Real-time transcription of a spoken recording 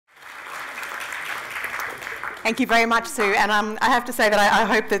Thank you very much, Sue. And I have to say that I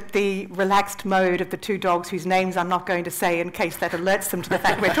hope that the relaxed mode of the two dogs, whose names I'm not going to say in case that alerts them to the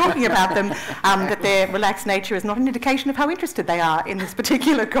fact we're talking about them, that their relaxed nature is not an indication of how interested they are in this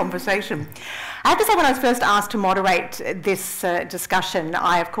particular conversation. I have to say, when I was first asked to moderate this discussion,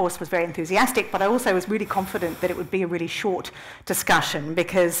 I, of course, was very enthusiastic, but I also was really confident that it would be a really short discussion,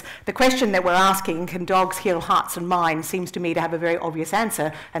 because the question that we're asking, can dogs heal hearts and minds, seems to me to have a very obvious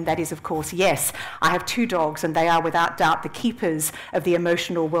answer, and that is, of course, yes. I have two dogs, and they are without doubt the keepers of the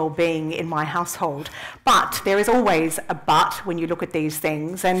emotional well-being in my household. But there is always a but when you look at these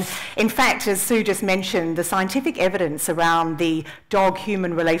things, and in fact, as Sue just mentioned, the scientific evidence around the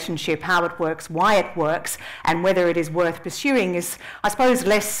dog-human relationship, how it works, why it works, and whether it is worth pursuing is, I suppose,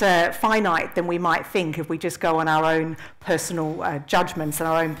 less finite than we might think if we just go on our own personal judgments and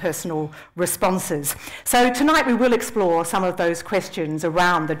our own personal responses. So tonight we will explore some of those questions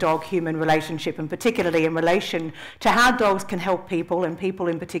around the dog-human relationship, and particularly in relation to how dogs can help people, and people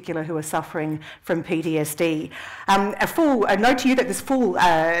in particular who are suffering from PTSD. A note to you that this full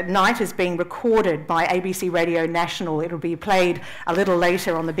night is being recorded by ABC Radio National. It'll be played a little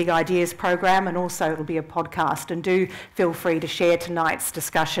later on the Big Ideas program, and also it'll be a podcast. And do feel free to share tonight's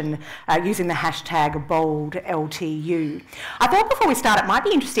discussion using the hashtag BoldLTU. I thought before we start it might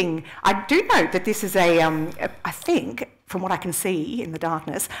be interesting. I do note that this is I think, from what I can see in the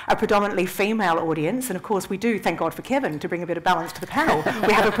darkness, a predominantly female audience. And of course we do, thank God for Kevin, to bring a bit of balance to the panel.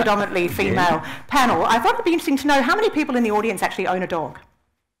 We have a predominantly female panel. I thought it'd be interesting to know how many people in the audience actually own a dog.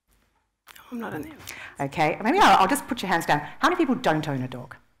 I'm not in there. Okay, maybe I'll just put your hands down. How many people don't own a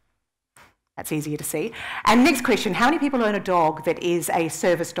dog? That's easier to see. And next question, how many people own a dog that is a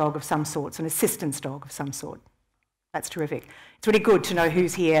service dog of some sort, an assistance dog of some sort? That's terrific. It's really good to know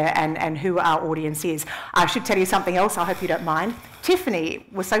who's here and who our audience is. I should tell you something else, I hope you don't mind. Tiffany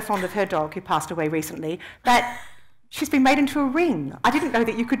was so fond of her dog, who passed away recently, that she's been made into a ring. I didn't know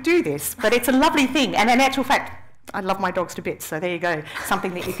that you could do this, but it's a lovely thing. And in actual fact, I love my dogs to bits, so there you go,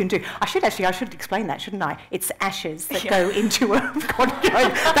 something that you can do. I should explain that, shouldn't I? It's ashes that go into a... God, no,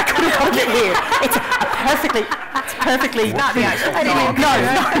 that could have got a bit weird. It's perfectly... Not the ashes. No.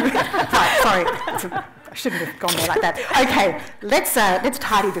 Right, sorry. I shouldn't have gone there like that. Okay, let's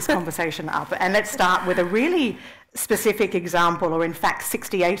tidy this conversation up, and let's start with a really specific example, or in fact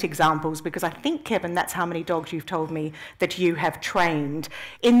 68 examples, because I think, Kevin, that's how many dogs you've told me that you have trained.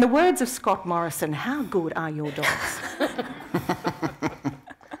 In the words of Scott Morrison, how good are your dogs?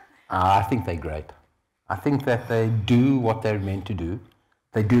 I think they're great. I think that they do what they're meant to do.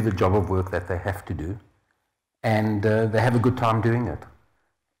 They do the job of work that they have to do, and they have a good time doing it.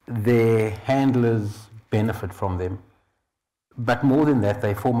 Their handlers benefit from them, but more than that,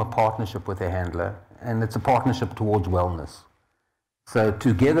 they form a partnership with their handler, and it's a partnership towards wellness. So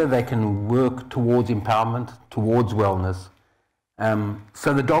together they can work towards empowerment, towards wellness.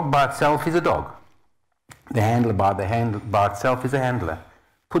 So the dog by itself is a dog. The handler by itself is a handler.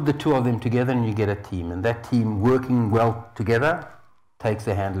 Put the two of them together and you get a team, and that team working well together takes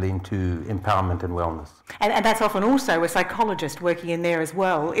the handler into empowerment and wellness. And that's often also a psychologist working in there as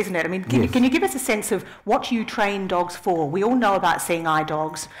well, isn't it? I mean, can you give us a sense of what you train dogs for? We all know about seeing eye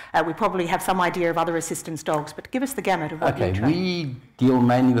dogs. We probably have some idea of other assistance dogs, but give us the gamut of what you train. We deal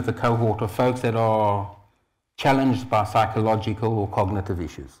mainly with a cohort of folks that are challenged by psychological or cognitive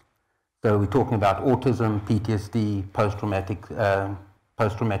issues. So we're talking about autism, PTSD,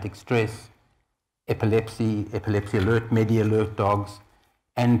 post-traumatic stress, epilepsy alert, Medi-alert dogs,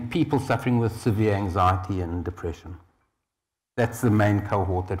 and people suffering with severe anxiety and depression. That's the main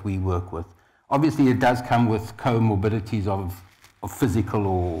cohort that we work with. Obviously, it does come with comorbidities of physical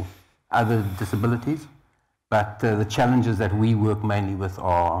or other disabilities, but the challenges that we work mainly with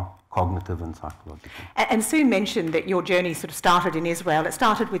are cognitive and psychological. And Sue mentioned that your journey sort of started in Israel. It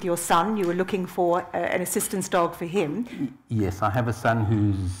started with your son. You were looking for an assistance dog for him. Yes, I have a son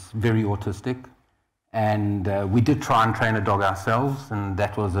who's very autistic. And we did try and train a dog ourselves, and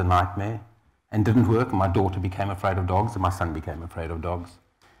that was a nightmare and didn't work. My daughter became afraid of dogs, and my son became afraid of dogs.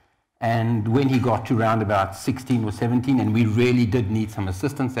 And when he got to around about 16 or 17, and we really did need some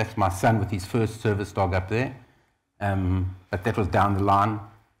assistance, that's my son with his first service dog up there, but that was down the line.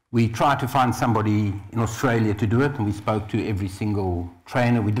 We tried to find somebody in Australia to do it, and we spoke to every single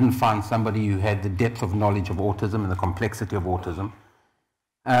trainer. We didn't find somebody who had the depth of knowledge of autism and the complexity of autism.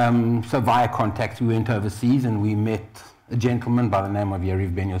 So via contacts, we went overseas and we met a gentleman by the name of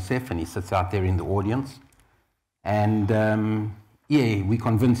Yariv Ben Yosef, and he sits out there in the audience. And we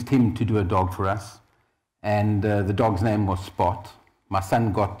convinced him to do a dog for us. And the dog's name was Spot. My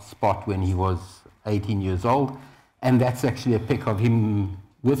son got Spot when he was 18 years old, and that's actually a pic of him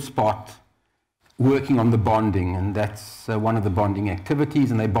with Spot working on the bonding, and that's one of the bonding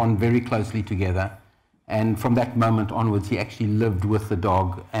activities, and they bond very closely together. And from that moment onwards, he actually lived with the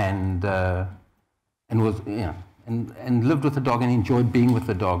dog and was, and lived with the dog and enjoyed being with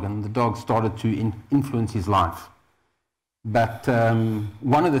the dog, and the dog started to influence his life. But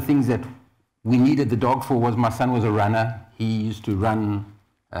one of the things that we needed the dog for was, my son was a runner. He used to run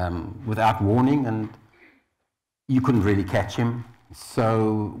without warning, and you couldn't really catch him.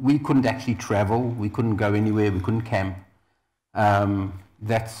 So we couldn't actually travel. We couldn't go anywhere. We couldn't camp.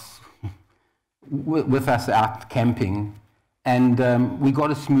 That's with us out camping. And we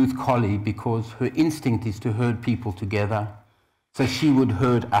got a smooth collie because her instinct is to herd people together. So she would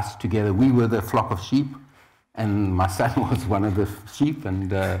herd us together. We were the flock of sheep, and my son was one of the sheep,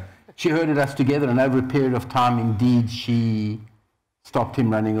 and she herded us together, and over a period of time, indeed, she stopped him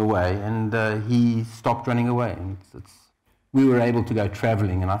running away, and he stopped running away. And we were able to go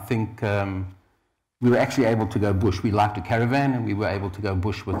traveling, and I think we were actually able to go bush. We liked a caravan, and we were able to go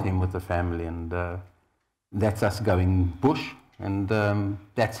bush with him, with the family, and that's us going bush, and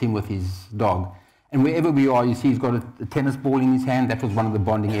that's him with his dog. And wherever we are, you see he's got a tennis ball in his hand. That was one of the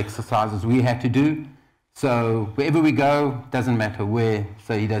bonding exercises we had to do. So wherever we go, doesn't matter where,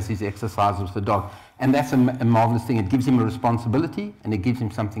 so he does his exercises with the dog. And that's a marvelous thing. It gives him a responsibility, and it gives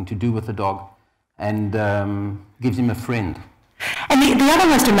him something to do with the dog, and gives him a friend. And the other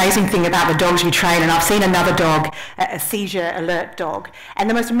most amazing thing about the dogs you train, and I've seen another dog, a seizure alert dog, and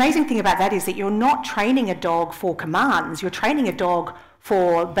the most amazing thing about that is that you're not training a dog for commands, you're training a dog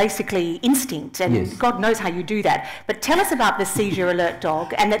for basically instinct, and yes. God knows how you do that. But tell us about the seizure alert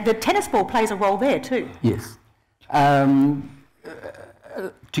dog, and that the tennis ball plays a role there too. Yes.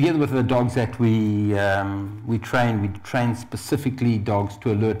 Together with the dogs that we train specifically dogs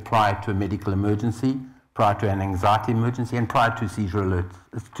to alert prior to a medical emergency, prior to an anxiety emergency, and prior to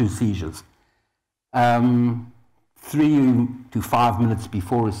seizures. 3 to 5 minutes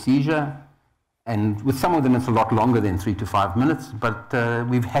before a seizure, and with some of them it's a lot longer than 3 to 5 minutes, but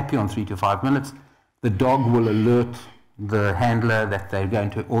we're happy on 3 to 5 minutes. The dog will alert the handler that they're going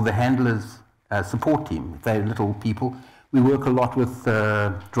to, or the handler's support team, if they're little people. We work a lot with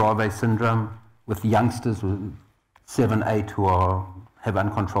Dravet syndrome, with youngsters with 7, 8 who have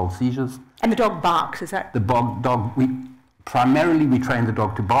uncontrolled seizures. And the dog barks, is that? The dog, we train the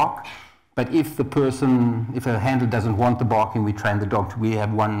dog to bark, but if a handler doesn't want the barking, we train the dog to, we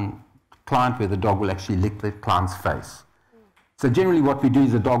have one client where the dog will actually lick the client's face. So generally what we do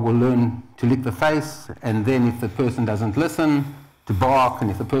is the dog will learn to lick the face, and then if the person doesn't listen, to bark,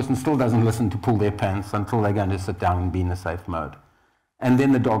 and if the person still doesn't listen, to pull their pants until they're going to sit down and be in a safe mode. And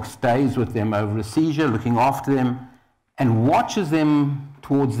then the dog stays with them over a seizure, looking after them, and watches them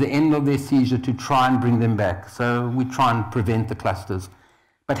towards the end of their seizure to try and bring them back. So we try and prevent the clusters.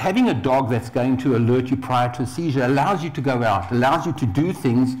 But having a dog that's going to alert you prior to a seizure allows you to go out, allows you to do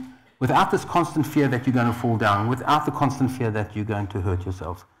things without this constant fear that you're going to fall down, without the constant fear that you're going to hurt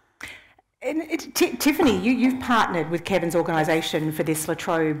yourself. And Tiffany, you've partnered with Kevin's organisation for this La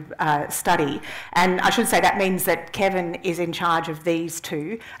Trobe study, and I should say that means that Kevin is in charge of these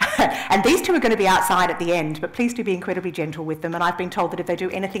two, and these two are going to be outside at the end, but please do be incredibly gentle with them, and I've been told that if they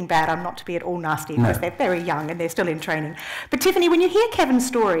do anything bad, I'm not to be at all nasty, because they're very young and they're still in training. But Tiffany, when you hear Kevin's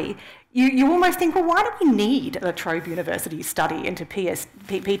story, you almost think, well, why do we need La Trobe University's study into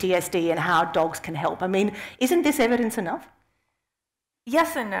PTSD and how dogs can help? I mean, isn't this evidence enough?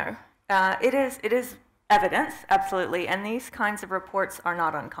 Yes and no. It is evidence, absolutely, and these kinds of reports are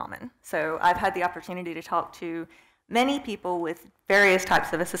not uncommon. So I've had the opportunity to talk to many people with various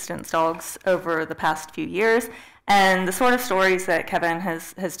types of assistance dogs over the past few years, and the sort of stories that Kevin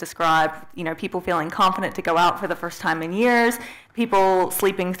has described, people feeling confident to go out for the first time in years, people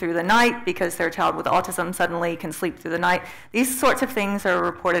sleeping through the night because their child with autism suddenly can sleep through the night. These sorts of things are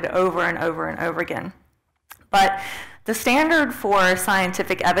reported over and over and over again. But the standard for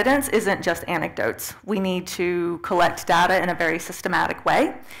scientific evidence isn't just anecdotes. We need to collect data in a very systematic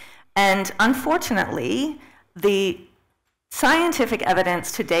way. And unfortunately, the scientific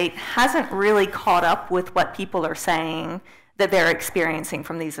evidence to date hasn't really caught up with what people are saying that they're experiencing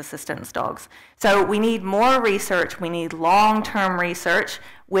from these assistance dogs. So we need more research. We need long-term research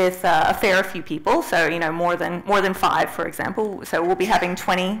with a fair few people. So more than 5, for example. So we'll be having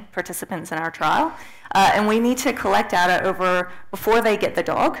 20 participants in our trial. And we need to collect data before they get the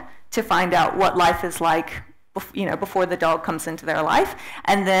dog to find out what life is like before the dog comes into their life,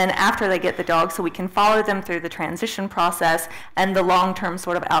 and then after they get the dog, so we can follow them through the transition process and the long-term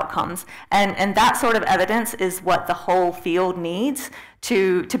sort of outcomes. And that sort of evidence is what the whole field needs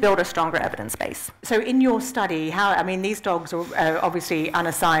to build a stronger evidence base. So in your study, these dogs are obviously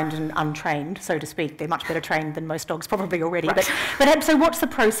unassigned and untrained, so to speak. They're much better trained than most dogs probably already. Right. But so what's the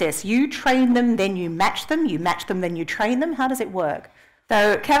process? You train them, then you match them, then you train them. How does it work?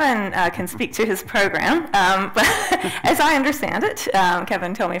 So Kevin can speak to his program, but as I understand it,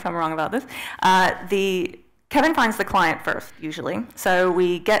 Kevin, tell me if I'm wrong about this, Kevin finds the client first, usually. So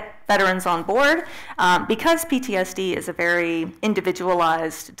we get veterans on board. Because PTSD is a very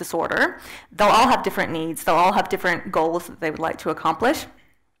individualized disorder, they'll all have different needs, they'll all have different goals that they would like to accomplish.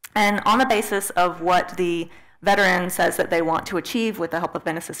 And on the basis of what the veteran says that they want to achieve with the help of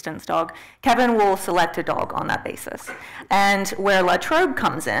an assistance dog, Kevin will select a dog on that basis. And where La Trobe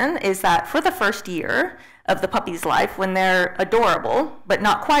comes in is that for the first year of the puppy's life, when they're adorable, but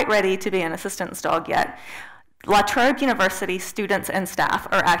not quite ready to be an assistance dog yet, La Trobe University students and staff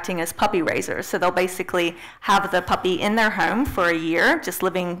are acting as puppy raisers. So they'll basically have the puppy in their home for a year, just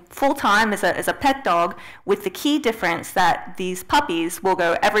living full-time as a pet dog, with the key difference that these puppies will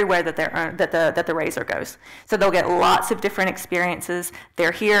go everywhere that the raiser goes. So they'll get lots of different experiences.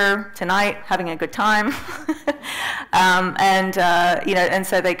 They're here tonight having a good time. And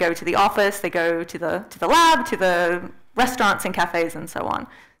so they go to the office, they go to the lab, to the restaurants and cafes and so on,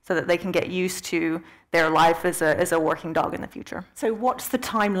 so that they can get used to their life as a working dog in the future. So what's the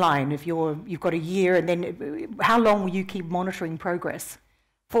timeline if you've got a year, and then how long will you keep monitoring progress?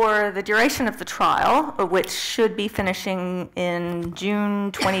 For the duration of the trial, which should be finishing in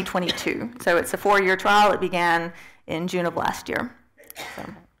June 2022. So it's a 4-year trial. It began in June of last year.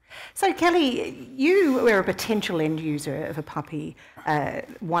 So Kelly, you were a potential end user of a puppy,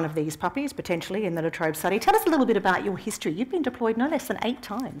 one of these puppies potentially in the La Trobe study. Tell us a little bit about your history. You've been deployed no less than 8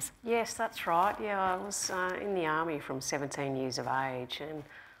 times. Yes, that's right. Yeah, I was in the Army from 17 years of age, and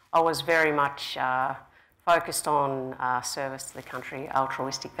I was very much focused on service to the country,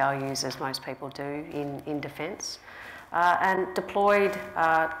 altruistic values, as most people do in defence, and deployed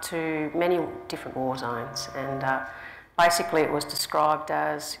to many different war zones. And basically, it was described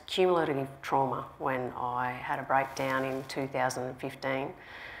as cumulative trauma when I had a breakdown in 2015,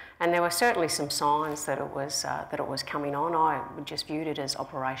 and there were certainly some signs that it was coming on. I just viewed it as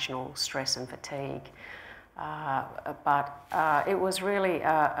operational stress and fatigue, but it was really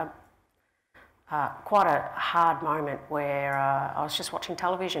quite a hard moment where I was just watching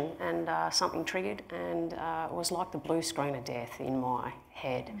television and something triggered, and it was like the blue screen of death in my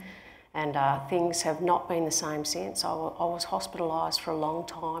head. And things have not been the same since. I was hospitalised for a long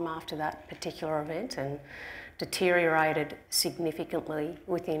time after that particular event and deteriorated significantly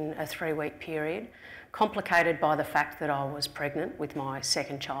within a 3-week period, complicated by the fact that I was pregnant with my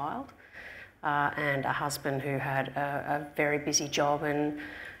second child and a husband who had a very busy job, and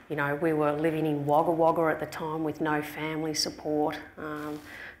we were living in Wagga Wagga at the time with no family support.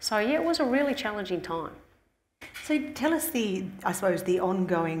 So yeah, it was a really challenging time. So tell us the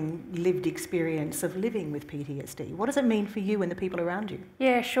ongoing lived experience of living with PTSD. What does it mean for you and the people around you?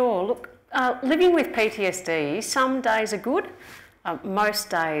 Yeah, sure. Look, living with PTSD, some days are good, most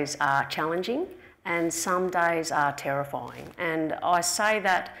days are challenging, and some days are terrifying. And I say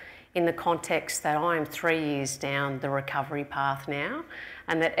that in the context that I am 3 years down the recovery path now,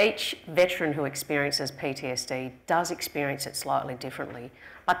 and that each veteran who experiences PTSD does experience it slightly differently.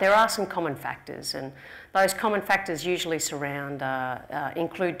 But there are some common factors, and those common factors usually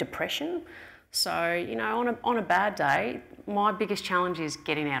include depression. So, on a bad day, my biggest challenge is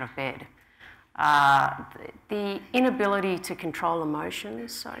getting out of bed. The inability to control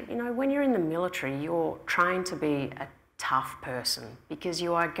emotions. So, when you're in the military, you're trained to be a tough person because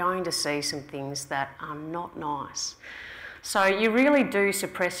you are going to see some things that are not nice. So you really do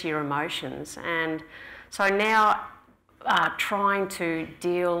suppress your emotions, and so now trying to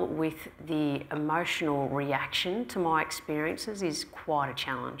deal with the emotional reaction to my experiences is quite a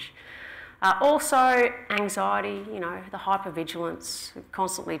challenge. Also anxiety, the hypervigilance,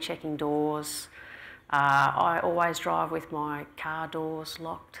 constantly checking doors. I always drive with my car doors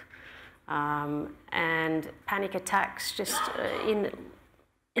locked, and panic attacks just in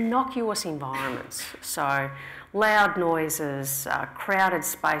innocuous environments. So loud noises, crowded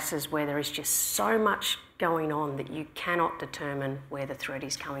spaces where there is just so much going on that you cannot determine where the threat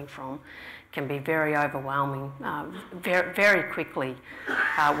is coming from can be very overwhelming very, very quickly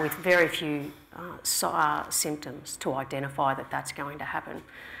with very few symptoms to identify that that's going to happen.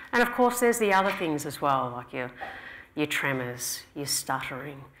 And of course there's the other things as well, like your tremors, your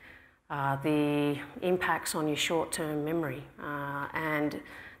stuttering, the impacts on your short-term memory, and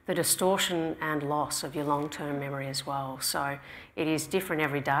the distortion and loss of your long-term memory as well. So it is different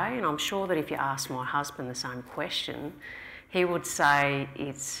every day, and I'm sure that if you ask my husband the same question, he would say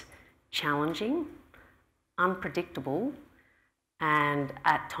it's challenging, unpredictable, and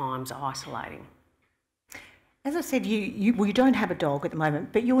at times isolating. As I said, you don't have a dog at the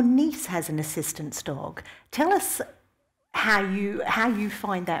moment, but your niece has an assistance dog. Tell us how you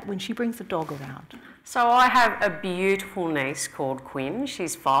find that when she brings the dog around. So I have a beautiful niece called Quinn.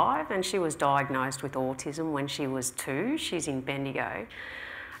 She's 5 and she was diagnosed with autism when she was 2. She's in Bendigo.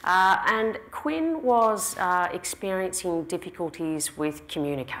 And Quinn was experiencing difficulties with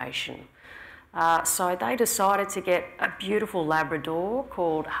communication. So they decided to get a beautiful Labrador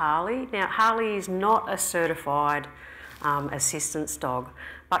called Harley. Now, Harley is not a certified assistance dog,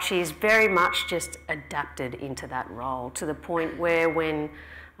 but she is very much just adapted into that role, to the point where when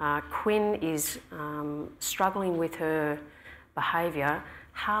Quinn is struggling with her behaviour,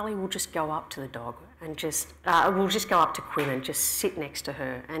 Harley will just go up to the dog and will just go up to Quinn and just sit next to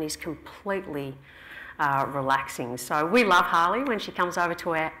her, and is completely relaxing. So we love Harley when she comes over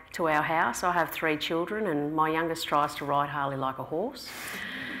to our house. I have 3 children, and my youngest tries to ride Harley like a horse.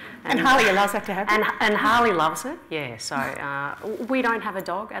 And Harley allows that to happen? And Harley loves it, yeah. So we don't have a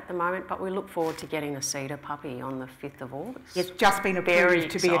dog at the moment, but we look forward to getting a cedar puppy on the 5th of August. It's just been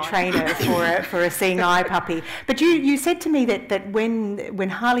approved to be a trainer for a seeing eye puppy. But you said to me that when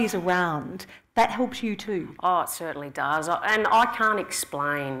Harley's around, that helps you too. Oh, it certainly does. And I can't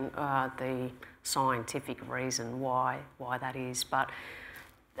explain the scientific reason why that is, but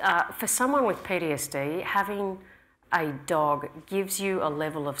for someone with PTSD, having a dog gives you a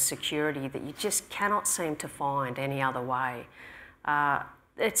level of security that you just cannot seem to find any other way.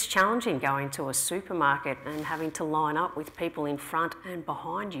 It's challenging going to a supermarket and having to line up with people in front and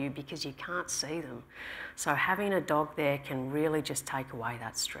behind you because you can't see them. So having a dog there can really just take away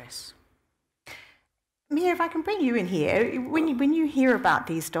that stress. Mia, if I can bring you in here, when you hear about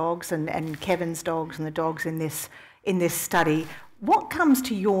these dogs and Kevin's dogs and the dogs in this study, what comes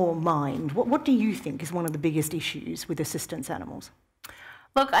to your mind? What do you think is one of the biggest issues with assistance animals?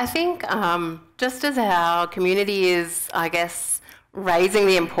 Look, I think just as our community is, I guess, raising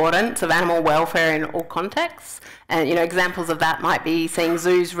the importance of animal welfare in all contexts, and examples of that might be seeing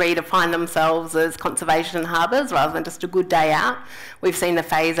zoos redefine themselves as conservation harbours rather than just a good day out. We've seen the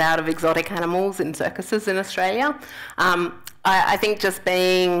phase out of exotic animals in circuses in Australia. I think just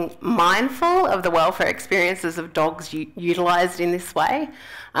being mindful of the welfare experiences of dogs utilised in this way.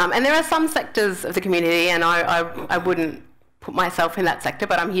 And there are some sectors of the community, and I wouldn't put myself in that sector,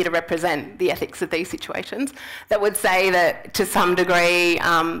 but I'm here to represent the ethics of these situations, that would say that to some degree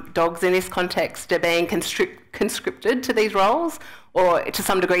dogs in this context are being conscripted to these roles, or to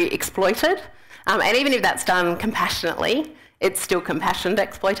some degree exploited. And even if that's done compassionately, it's still compassionate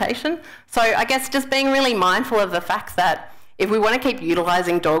exploitation. So I guess just being really mindful of the fact that if we want to keep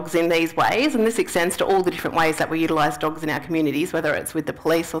utilising dogs in these ways, and this extends to all the different ways that we utilise dogs in our communities, whether it's with the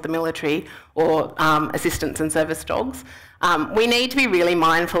police or the military or assistance and service dogs, we need to be really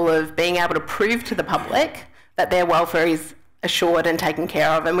mindful of being able to prove to the public that their welfare is assured and taken care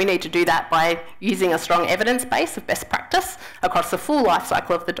of. And we need to do that by using a strong evidence base of best practice across the full life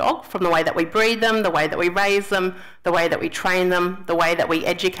cycle of the dog, from the way that we breed them, the way that we raise them, the way that we train them, the way that we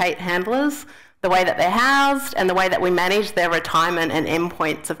educate handlers, the way that they're housed, and the way that we manage their retirement and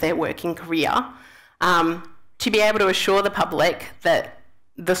endpoints of their working career, to be able to assure the public that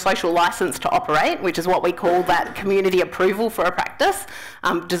the social licence to operate, which is what we call that community approval for a practice,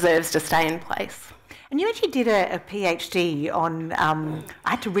 deserves to stay in place. And you actually did a PhD on, I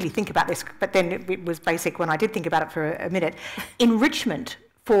had to really think about this, but then it was basic when I did think about it for a minute, enrichment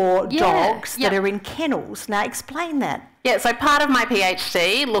for dogs that are in kennels. Now explain that. Yeah, so part of my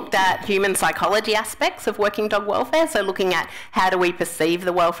PhD looked at human psychology aspects of working dog welfare, so looking at how do we perceive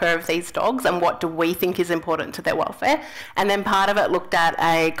the welfare of these dogs and what do we think is important to their welfare. And then part of it looked at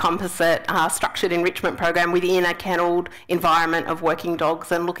a composite structured enrichment program within a kennelled environment of working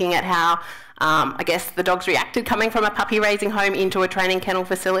dogs, and looking at how I guess the dogs reacted coming from a puppy raising home into a training kennel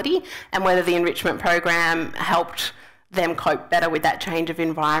facility, and whether the enrichment program helped them cope better with that change of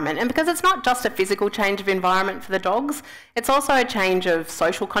environment. And because it's not just a physical change of environment for the dogs, it's also a change of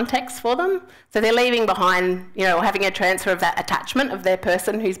social context for them. So they're leaving behind, having a transfer of that attachment of their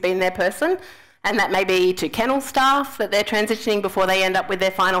person who's been their person, and that may be to kennel staff that they're transitioning before they end up with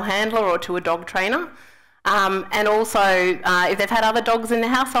their final handler, or to a dog trainer. And also, if they've had other dogs in the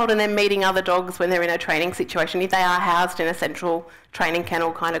household and they're meeting other dogs when they're in a training situation, if they are housed in a central training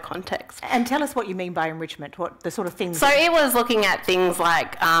kennel kind of context. And tell us what you mean by enrichment, what the sort of things... So it was looking at things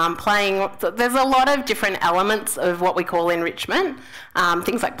like playing... There's a lot of different elements of what we call enrichment.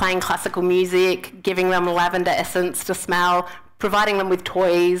 Things like playing classical music, giving them lavender essence to smell, providing them with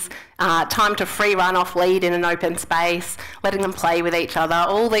toys, time to free run off lead in an open space, letting them play with each other.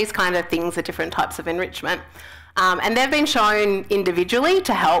 All these kind of things are different types of enrichment. And they've been shown individually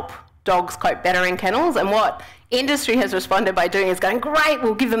to help dogs cope better in kennels. And what industry has responded by doing is going, great,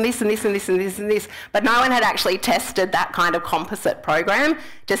 we'll give them this and this and this and this and this. But no one had actually tested that kind of composite program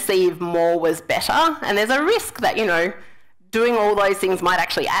to see if more was better. And there's a risk that, you know, doing all those things might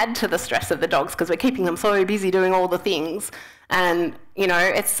actually add to the stress of the dogs because we're keeping them so busy doing all the things. And, you know,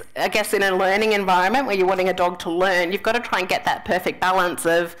 it's, I guess, in a learning environment where you're wanting a dog to learn, you've got to try and get that perfect balance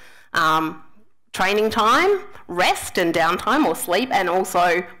of training time, rest and downtime or sleep, and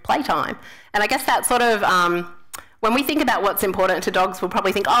also playtime. And I guess that sort of, when we think about what's important to dogs, we'll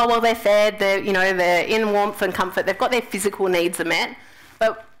probably think, oh, well, they're fed, they're, you know, they're in warmth and comfort, they've got their physical needs are met.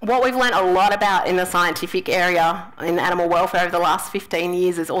 But what we've learnt a lot about in the scientific area in animal welfare over the last 15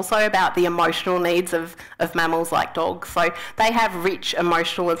 years is also about the emotional needs of mammals like dogs. So they have rich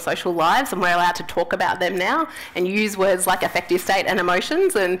emotional and social lives, and we're allowed to talk about them now and use words like affective state and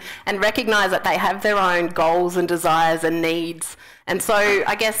emotions and recognise that they have their own goals and desires and needs. And so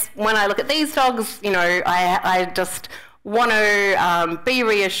I guess when I look at these dogs, you know, I just want to be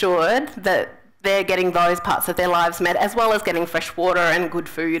reassured that they're getting those parts of their lives met, as well as getting fresh water and good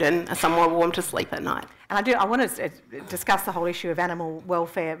food and somewhere warm to sleep at night. And I want to discuss the whole issue of animal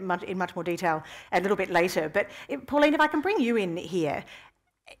welfare in much more detail a little bit later. But Pauline, if I can bring you in here.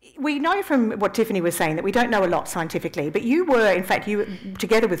 We know from what Tiffany was saying that we don't know a lot scientifically, but you were, in fact, you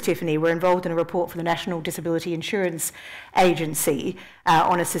together with Tiffany were involved in a report for the National Disability Insurance Agency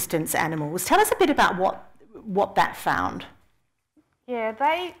on assistance animals. Tell us a bit about what that found. Yeah,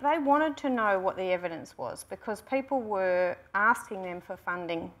 they wanted to know what the evidence was because people were asking them for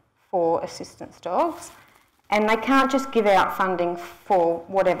funding for assistance dogs, and they can't just give out funding for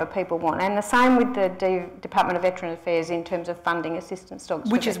whatever people want. And the same with the Department of Veterans Affairs in terms of funding assistance dogs.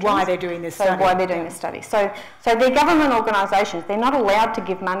 Which is why they're doing this study. So why they're doing this study. So they're government organisations. They're not allowed to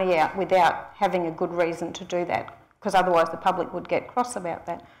give money out without having a good reason to do that, because otherwise the public would get cross about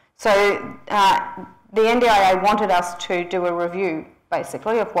that. So the NDIA wanted us to do a review,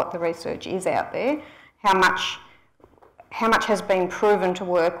 basically, of what the research is out there, how much has been proven to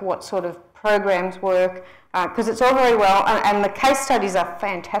work, what sort of programs work, because it's all very well, and the case studies are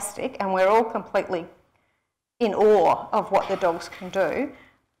fantastic, and we're all completely in awe of what the dogs can do.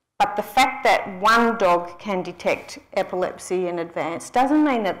 But the fact that one dog can detect epilepsy in advance doesn't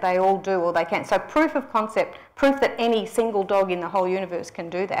mean that they all do or they can't. So proof of concept, proof that any single dog in the whole universe can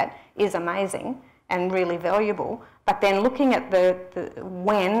do that is amazing and really valuable. But then looking at the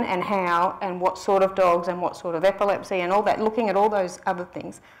when and how and what sort of dogs and what sort of epilepsy and all that, looking at all those other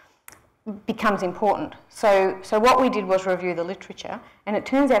things becomes important. So what we did was review the literature, and it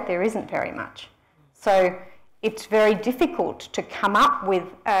turns out there isn't very much. So it's very difficult to come up with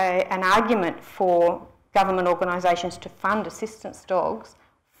an argument for government organisations to fund assistance dogs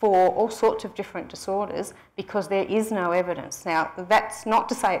for all sorts of different disorders because there is no evidence. Now, that's not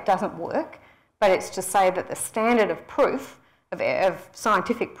to say it doesn't work, but it's to say that the standard of proof, of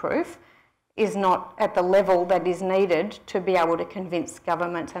scientific proof, is not at the level that is needed to be able to convince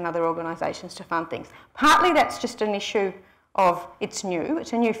governments and other organisations to fund things. Partly that's just an issue of it's a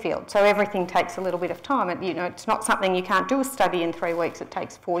new field, so everything takes a little bit of time. And, you know, it's not something you can't do a study in 3 weeks. It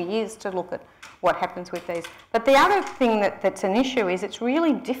takes 4 years to look at what happens with these. But the other thing that's an issue is it's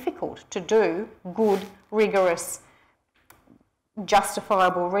really difficult to do good, rigorous,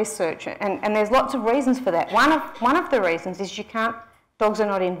 justifiable research, and there's lots of reasons for that. One of the reasons is dogs are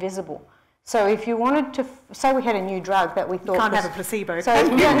not invisible. So if you wanted to, say we had a new drug that we thought you can't have a placebo. So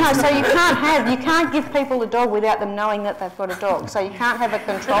so you can't give people a dog without them knowing that they've got a dog. So you can't have a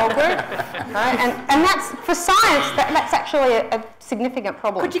control group, right? And that's, for science, that's actually a significant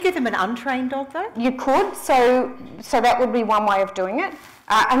problem. Could you give them an untrained dog though? You could. So that would be one way of doing it.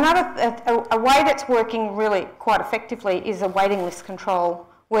 A way that's working really quite effectively is a waiting list control,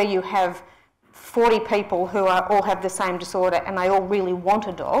 where you have 40 people who all have the same disorder and they all really want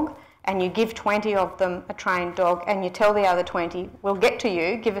a dog, and you give 20 of them a trained dog and you tell the other 20, we'll get to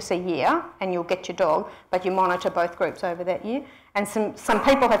you, give us a year and you'll get your dog, but you monitor both groups over that year. And some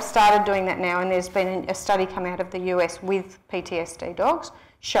people have started doing that now, and there's been a study come out of the US with PTSD dogs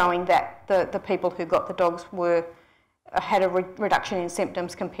showing that the people who got the dogs were had a reduction in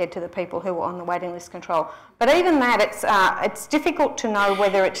symptoms compared to the people who were on the waiting list control. But even that, it's difficult to know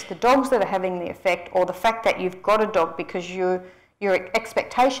whether it's the dogs that are having the effect or the fact that you've got a dog because your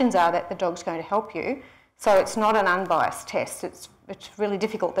expectations are that the dog's going to help you. So it's not an unbiased test. It's really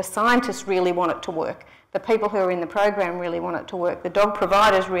difficult. The scientists really want it to work. The people who are in the program really want it to work. The dog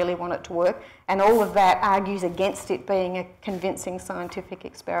providers really want it to work. And all of that argues against it being a convincing scientific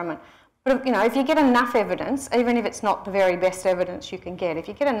experiment. But if you get enough evidence, even if it's not the very best evidence you can get, if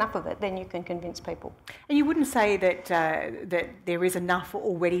you get enough of it, then you can convince people. And you wouldn't say that that there is enough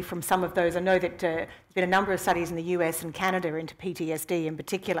already from some of those. I know that there's been a number of studies in the US and Canada into PTSD in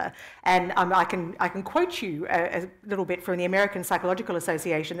particular, and I can quote you a little bit from the American Psychological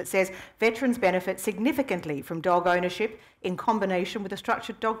Association that says veterans benefit significantly from dog ownership in combination with a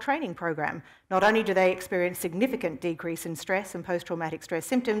structured dog training program. Not only do they experience significant decrease in stress and post-traumatic stress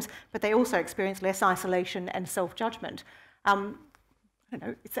symptoms, but they also experience less isolation and self-judgment. I don't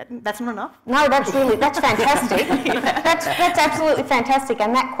know, that's not enough? No, that's fantastic. That's absolutely fantastic.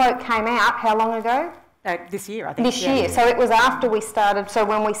 And that quote came out how long ago? This year, I think. This year. So it was after we started. So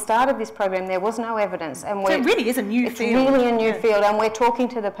when we started this program, there was no evidence. And so it really is a new field. It's really a new field. And we're talking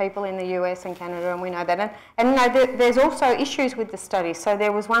to the people in the US and Canada, and we know that. And there's also issues with the study. So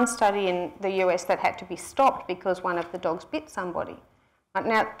there was one study in the US that had to be stopped because one of the dogs bit somebody.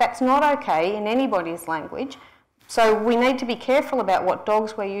 Now, that's not okay in anybody's language. So we need to be careful about what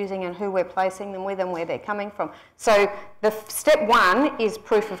dogs we're using and who we're placing them with and where they're coming from. So the step one is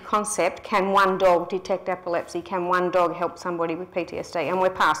proof of concept. Can one dog detect epilepsy? Can one dog help somebody with PTSD? And we're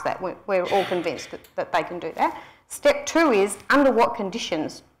past that. We're all convinced that they can do that. Step two is under what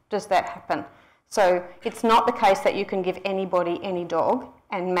conditions does that happen? So it's not the case that you can give anybody any dog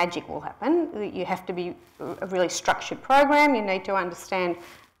and magic will happen. You have to be a really structured program. You need to understand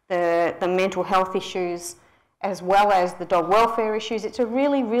the mental health issues as well as the dog welfare issues. It's a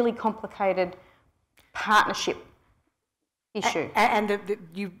really, really complicated partnership issue. And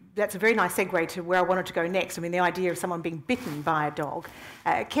that's a very nice segue to where I wanted to go next. I mean, the idea of someone being bitten by a dog.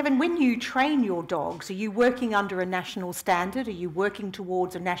 Kevin, when you train your dogs, are you working under a national standard? Are you working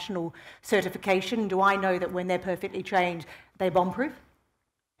towards a national certification? Do I know that when they're perfectly trained, they're bomb-proof?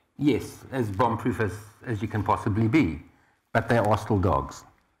 Yes, as bomb-proof as you can possibly be, but they are still dogs.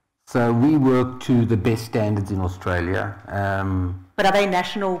 So we work to the best standards in Australia. But are they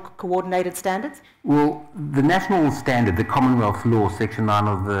national coordinated standards? Well, the national standard, the Commonwealth Law, Section 9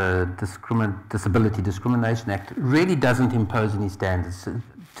 of the Disability Discrimination Act, really doesn't impose any standards. It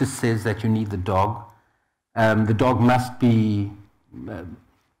just says that you need the dog. The dog must be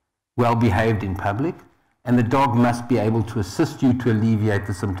well behaved in public, and the dog must be able to assist you to alleviate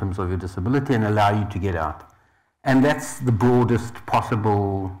the symptoms of your disability and allow you to get out. And that's the broadest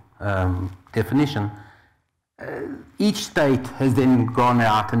possible definition. Each state has then gone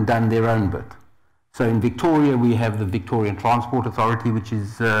out and done their own bit. So in Victoria, we have the Victorian Transport Authority, which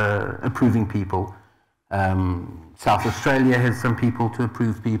is approving people. South Australia has some people to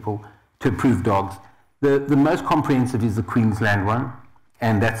approve dogs. The most comprehensive is the Queensland one,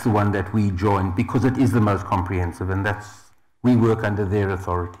 and that's the one that we joined because it is the most comprehensive, and we work under their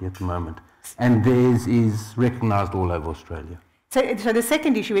authority at the moment. And theirs is recognised all over Australia. So the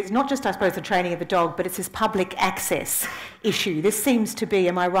second issue is not just, I suppose, the training of the dog, but it's this public access issue. This seems to be,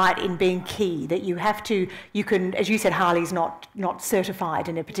 am I right, in being key, that you can, as you said, Harley's not certified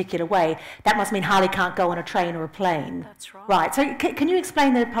in a particular way. That must mean Harley can't go on a train or a plane. That's right. Right, so can you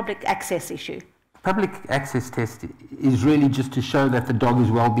explain the public access issue? Public access test is really just to show that the dog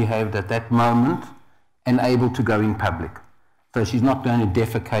is well behaved at that moment and able to go in public. So she's not going to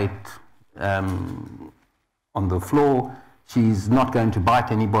defecate on the floor. She's not going to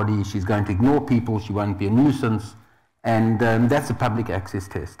bite anybody. She's going to ignore people. She won't be a nuisance. And that's a public access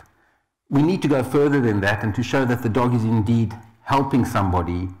test. We need to go further than that and to show that the dog is indeed helping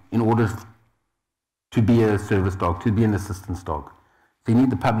somebody in order to be a service dog, to be an assistance dog. So you need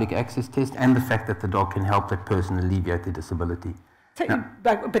the public access test and the fact that the dog can help that person alleviate their disability. So,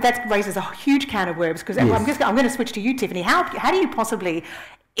 but that raises a huge can of worms because yes. I'm going to switch to you, Tiffany. How do you possibly...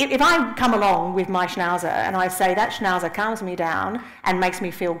 If I come along with my schnauzer and I say that schnauzer calms me down and makes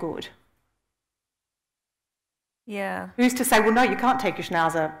me feel good, yeah, who's to say, well, no, you can't take your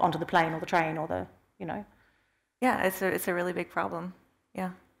schnauzer onto the plane or the train or the, Yeah, it's a really big problem.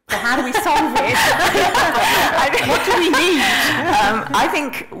 Yeah. So how do we solve it? What do we need? I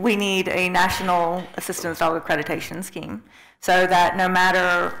think we need a national assistance dog accreditation scheme so that no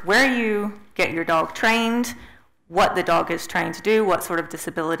matter where you get your dog trained, what the dog is trained to do, what sort of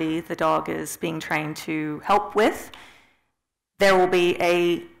disability the dog is being trained to help with, there will be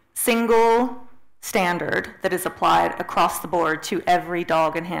a single standard that is applied across the board to every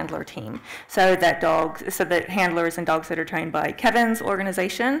dog and handler team, so that handlers and dogs that are trained by Kevin's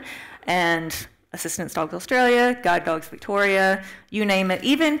organization and Assistance Dogs Australia, Guide Dogs Victoria, you name it,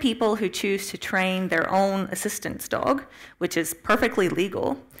 even people who choose to train their own assistance dog, which is perfectly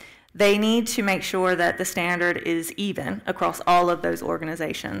legal, they need to make sure that the standard is even across all of those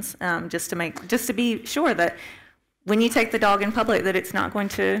organizations, just to be sure that when you take the dog in public, that it's not going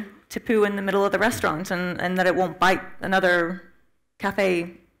to poo in the middle of the restaurant, and that it won't bite another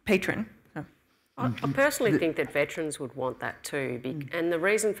cafe patron. I personally think that veterans would want that too, and the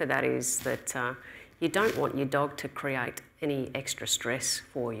reason for that is that you don't want your dog to create any extra stress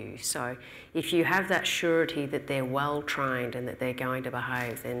for you. So if you have that surety that they're well trained and that they're going to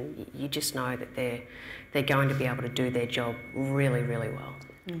behave, then you just know that they're going to be able to do their job really, really well.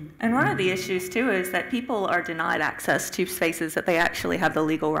 And one of the issues too is that people are denied access to spaces that they actually have the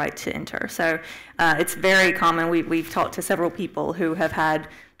legal right to enter. So it's very common. We've talked to several people who have had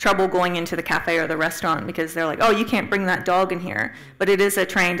trouble going into the cafe or the restaurant because they're like, oh, you can't bring that dog in here. But it is a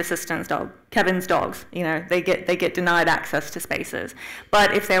trained assistance dog. Kevin's dogs, they get denied access to spaces.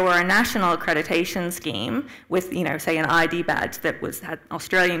 But if there were a national accreditation scheme with, say an ID badge that had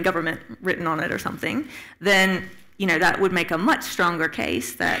Australian government written on it or something, then that would make a much stronger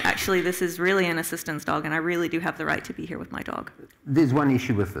case that actually this is really an assistance dog and I really do have the right to be here with my dog. There's one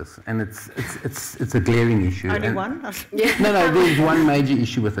issue with this, and it's a glaring issue. Only one? No, there's one major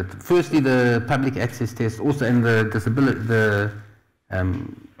issue with it. Firstly, the public access test also, and the disability, the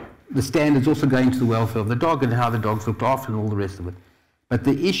standards also going to the welfare of the dog and how the dog's looked after and all the rest of it. But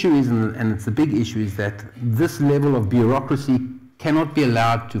the issue is, and it's a big issue, is that this level of bureaucracy cannot be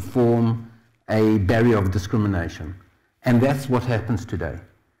allowed to form a barrier of discrimination. And that's what happens today.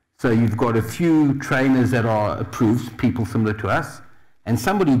 So you've got a few trainers that are approved, people similar to us, and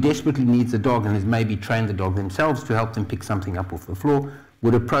somebody desperately needs a dog and has maybe trained the dog themselves to help them pick something up off the floor,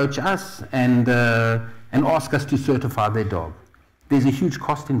 would approach us and ask us to certify their dog. There's a huge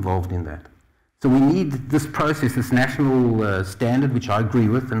cost involved in that. So we need this process, this national standard, which I agree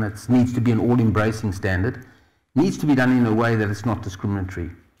with, and it needs to be an all-embracing standard, needs to be done in a way that it's not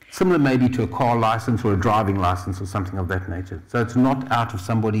discriminatory. Similar maybe to a car license or a driving license or something of that nature. So it's not out of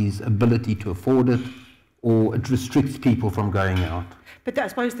somebody's ability to afford it, or it restricts people from going out. But I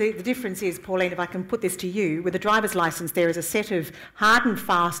suppose the difference is, Pauline, if I can put this to you, with a driver's licence there is a set of hard and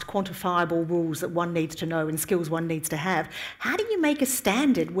fast quantifiable rules that one needs to know and skills one needs to have. How do you make a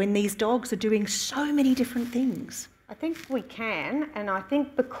standard when these dogs are doing so many different things? I think we can, and I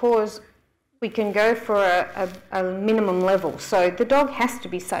think because we can go for a minimum level. So the dog has to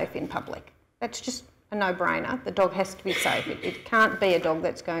be safe in public. That's just a no-brainer. The dog has to be safe. It can't be a dog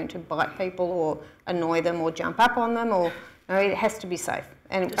that's going to bite people or annoy them or jump up on them, or it has to be safe.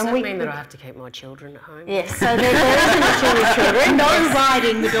 Does that mean that I have to keep my children at home? Yes, so there is an issue with children. No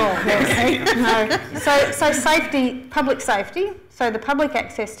riding the dog. No. So safety, public safety, so the public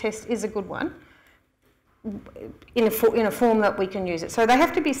access test is a good one. In a form that we can use it. So they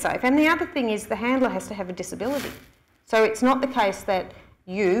have to be safe. And the other thing is the handler has to have a disability. So it's not the case that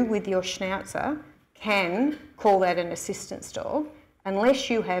you, with your schnauzer, can call that an assistance dog unless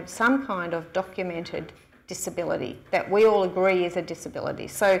you have some kind of documented disability that we all agree is a disability.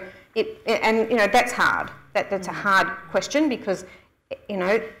 So that's hard. That's a hard question because,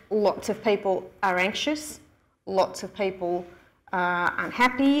 lots of people are anxious, lots of people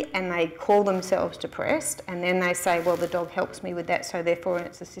unhappy, and they call themselves depressed, and then they say, well, the dog helps me with that, so therefore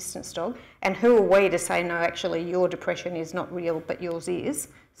it's assistance dog. And who are we to say, no, actually your depression is not real but yours is,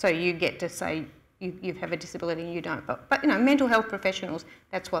 so you get to say you have a disability and you don't. But mental health professionals,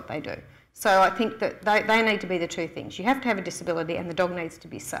 that's what they do. So I think that they need to be the two things. You have to have a disability and the dog needs to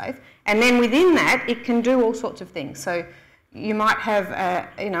be safe, and then within that it can do all sorts of things. So you might have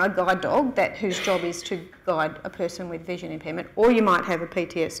a guide dog whose job is to guide a person with vision impairment, or you might have a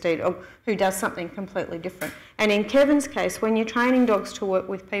PTSD dog who does something completely different. And in Kevin's case, when you're training dogs to work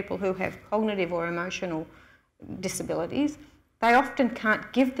with people who have cognitive or emotional disabilities, they often can't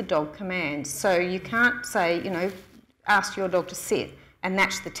give the dog commands. So you can't say, ask your dog to sit and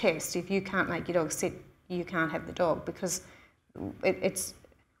that's the test. If you can't make your dog sit, you can't have the dog, because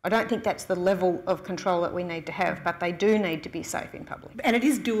I don't think that's the level of control that we need to have, but they do need to be safe in public. And it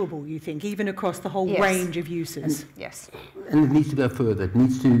is doable, you think, even across the whole range of uses? Yes. And it needs to go further. It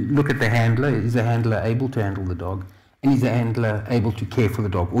needs to look at the handler. Is the handler able to handle the dog? And is the handler able to care for the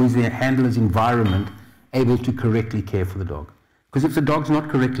dog? Or is the handler's environment able to correctly care for the dog? Because if the dog's not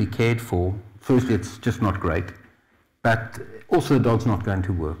correctly cared for, firstly, it's just not great, but also the dog's not going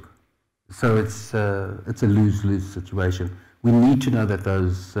to work. So it's a lose-lose situation. We need to know that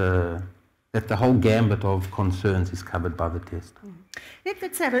those that the whole gambit of concerns is covered by the test.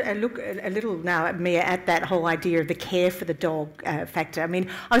 Let's have a look a little now, Mia, at that whole idea of the care for the dog factor. I mean,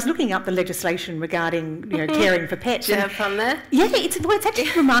 I was looking up the legislation regarding caring for pets. Did you have fun there? Yeah, it's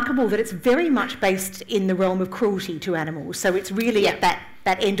actually remarkable that it's very much based in the realm of cruelty to animals. So it's really at that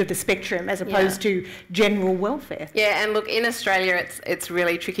end of the spectrum as opposed to general welfare. Yeah, and look, in Australia it's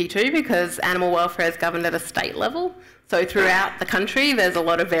really tricky too, because animal welfare is governed at a state level. So throughout the country there's a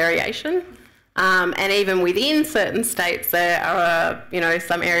lot of variation. And even within certain states, there are,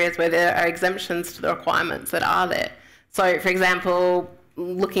 some areas where there are exemptions to the requirements that are there. So, for example,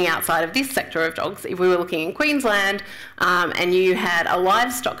 looking outside of this sector of dogs, if we were looking in Queensland and you had a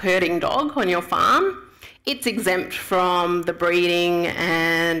livestock herding dog on your farm, it's exempt from the breeding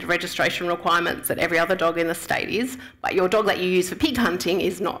and registration requirements that every other dog in the state is, but your dog that you use for pig hunting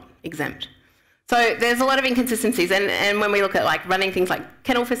is not exempt. So there's a lot of inconsistencies, and when we look at like running things like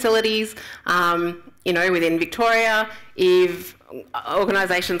kennel facilities, within Victoria, if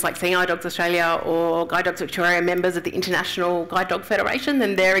organisations like Seeing Eye Dogs Australia or Guide Dogs Victoria are members of the International Guide Dog Federation,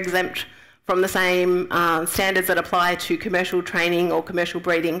 then they're exempt from the same standards that apply to commercial training or commercial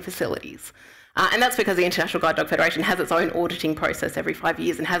breeding facilities. And that's because the International Guide Dog Federation has its own auditing process every 5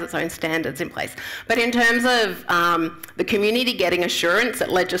 years and has its own standards in place. But in terms of the community getting assurance that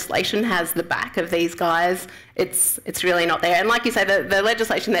legislation has the back of these guys, it's really not there. And like you say, the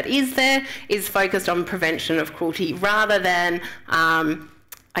legislation that is there is focused on prevention of cruelty rather than,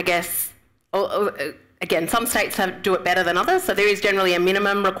 again, some states do it better than others, so there is generally a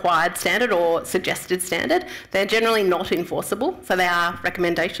minimum required standard or suggested standard. They're generally not enforceable, so they are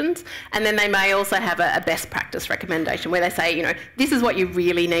recommendations. And then they may also have a best practice recommendation where they say, this is what you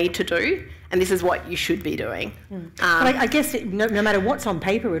really need to do, and this is what you should be doing. But I guess no matter what's on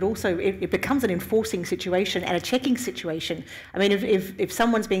paper, it becomes an enforcing situation and a checking situation. I mean, if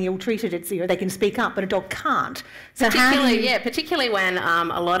someone's being ill-treated, it's they can speak up, but a dog can't. So particularly when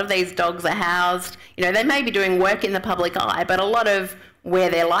a lot of these dogs are housed, they may be doing work in the public eye, but a lot of where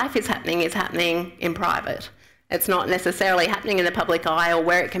their life is happening in private. It's not necessarily happening in the public eye or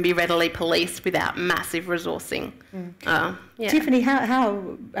where it can be readily policed without massive resourcing. Tiffany,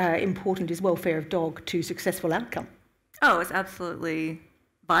 how important is welfare of dog to successful outcome? Oh, it's absolutely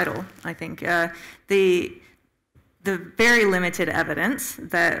vital, I think. The very limited evidence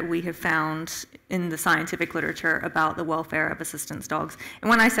that we have found in the scientific literature about the welfare of assistance dogs, and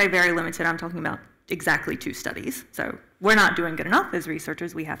when I say very limited, I'm talking about exactly 2 studies. So we're not doing good enough as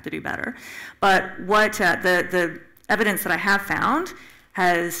researchers. We have to do better. But what the evidence that I have found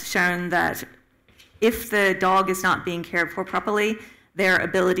has shown that if the dog is not being cared for properly, their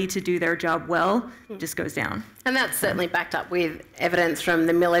ability to do their job well just goes down. And that's certainly backed up with evidence from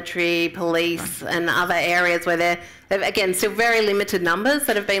the military, police and other areas where they've again, still very limited numbers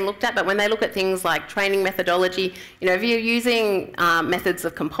that have been looked at, but when they look at things like training methodology, if you're using methods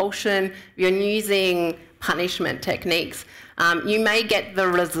of compulsion, if you're using punishment techniques, you may get the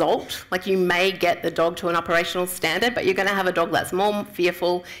result, like you may get the dog to an operational standard, but you're going to have a dog that's more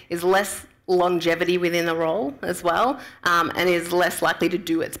fearful, is less longevity within the role as well, and is less likely to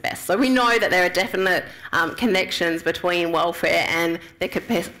do its best. So we know that there are definite connections between welfare and their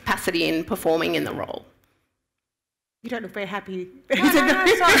capacity in performing in the role. You don't look very happy. No, sorry.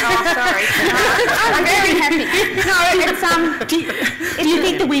 I'm very happy. Do you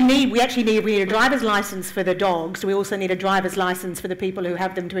think that we actually need a driver's licence for the dogs? Do we also need a driver's licence for the people who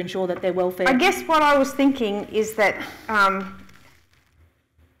have them to ensure that their welfare? I guess what I was thinking is that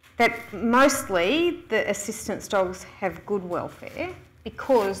that mostly the assistance dogs have good welfare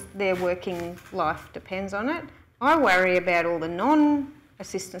because their working life depends on it. I worry about all the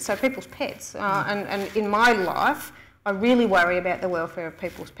non-assistance, so people's pets, and in my life, I really worry about the welfare of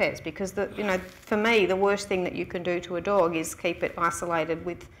people's pets because, for me, the worst thing that you can do to a dog is keep it isolated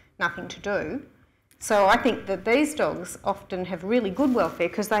with nothing to do. So I think that these dogs often have really good welfare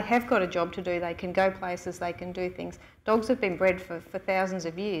because they have got a job to do, they can go places, they can do things. Dogs have been bred for thousands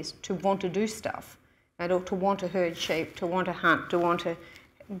of years to want to do stuff, and to want to herd sheep, to want to hunt, to want to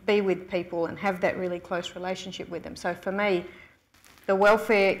be with people and have that really close relationship with them. So for me, the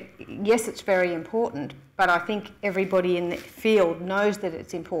welfare, yes, it's very important, but I think everybody in the field knows that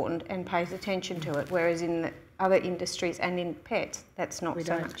it's important and pays attention to it, whereas in the other industries and in pets, that's not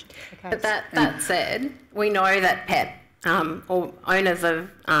so much the case. But that said, we know that pet or owners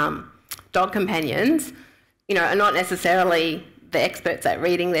of dog companions, are not necessarily the experts at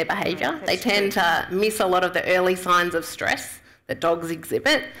reading their behaviour. They tend to miss a lot of the early signs of stress that dogs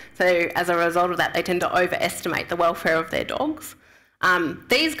exhibit. So as a result of that, they tend to overestimate the welfare of their dogs.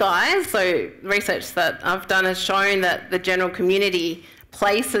 These guys, so research that I've done has shown that the general community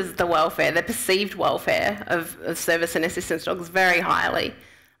places the welfare, the perceived welfare of service and assistance dogs very highly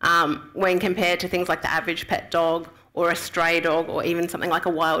when compared to things like the average pet dog or a stray dog or even something like a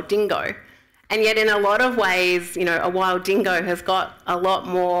wild dingo. And yet in a lot of ways, you know, a wild dingo has got a lot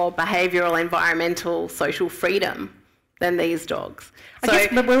more behavioural, environmental, social freedom than these dogs. I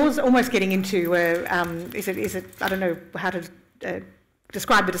guess, but we're almost getting into, is it, I don't know how to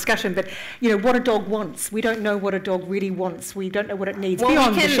describe the discussion, but, you know, what a dog wants. We don't know what a dog really wants. We don't know what it needs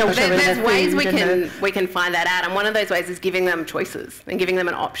beyond the shelter there's and the ways food we can find that out, and one of those ways is giving them choices and giving them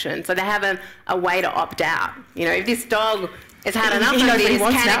an option. So they have a way to opt out. You know, if this dog has had enough of this,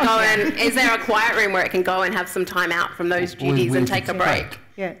 can it go and is there a quiet room where it can go and have some time out from those duties and take a break?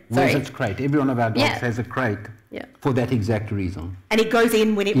 Yeah. Where's its crate? Every one of our dogs has a crate for that exact reason. And it goes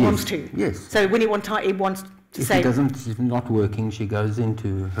in when it wants to. Yes. So when it wants to say... If it's not working, she goes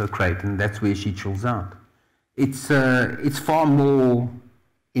into her crate, and that's where she chills out. It's far more,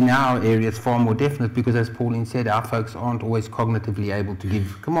 in our area, it's far more definite because, as Pauline said, our folks aren't always cognitively able to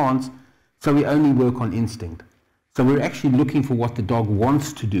give commands, so we only work on instinct. So we're actually looking for what the dog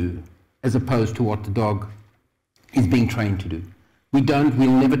wants to do as opposed to what the dog is being trained to do. We'll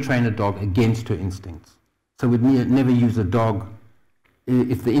never train a dog against her instincts. So we'd never use a dog,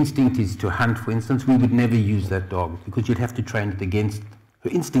 if the instinct is to hunt, for instance, we would never use that dog because you'd have to train it against her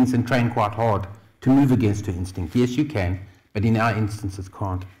instincts and train quite hard to move against her instinct. Yes, you can, but in our instances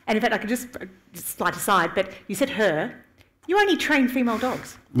can't. And in fact, I could just slide aside, but you said her. You only train female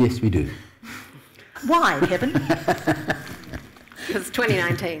dogs. Yes, we do. Why, Kevin? Because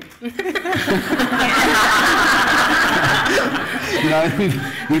 2019. No,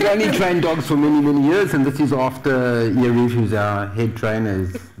 we've only trained dogs for many, many years, and this is after Yariv, who's our head trainer,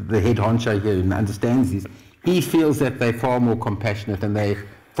 is the head honcho here and understands this. He feels that they're far more compassionate and they're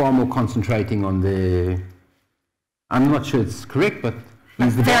far more concentrating on their... I'm not sure it's correct, but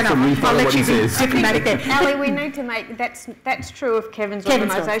he's the boss and we follow what he says. Diplomatic there. Ali, we need to make that's true of Kevin's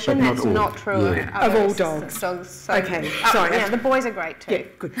organisation. That's not true of all dogs. So, okay, sorry. Yeah, the boys are great too. Yeah,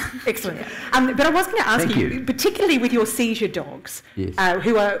 good, excellent. But I was going to ask you, particularly with your seizure dogs,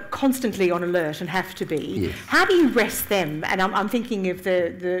 who are constantly on alert and have to be. How do you rest them? And I'm thinking of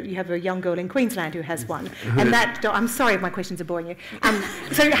you have a young girl in Queensland who has one, and that dog. I'm sorry if my questions are boring you.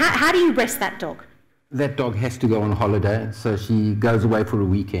 So how do you rest that dog? That dog has to go on holiday, so she goes away for a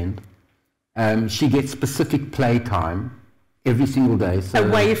weekend. She gets specific play time every single day. So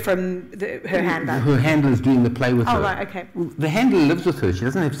away from her handler? Her handler is doing the play with her. Oh, right, okay. The handler lives with her. She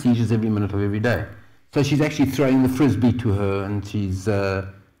doesn't have seizures every minute of every day. So she's actually throwing the frisbee to her, and she's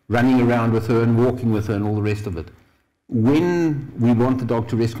running around with her and walking with her and all the rest of it. When we want the dog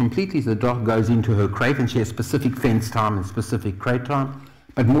to rest completely, the dog goes into her crate, and she has specific fence time and specific crate time.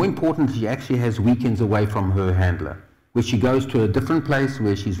 But more importantly, she actually has weekends away from her handler, where she goes to a different place,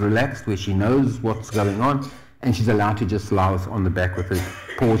 where she's relaxed, where she knows what's going on, and she's allowed to just lie on the back with her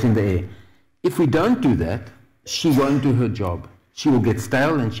paws in the air. If we don't do that, she won't do her job. She will get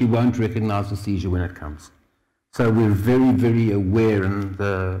stale, and she won't recognize the seizure when it comes. So we're very, very aware, and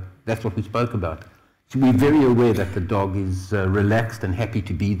that's what we spoke about. So we're very aware that the dog is relaxed and happy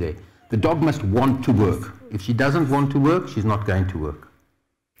to be there. The dog must want to work. If she doesn't want to work, she's not going to work.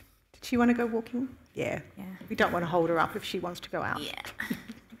 Did she want to go walking? Yeah. We don't want to hold her up if she wants to go out.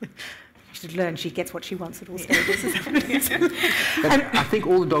 Yeah. She should learn she gets what she wants at all stages. But I think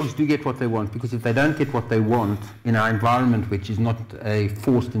all the dogs do get what they want, because if they don't get what they want in our environment, which is not a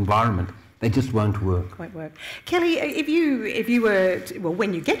forced environment, they just won't work. Won't work. Kelly, if you were,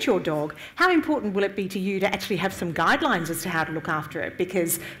 when you get your dog, how important will it be to you to actually have some guidelines as to how to look after it?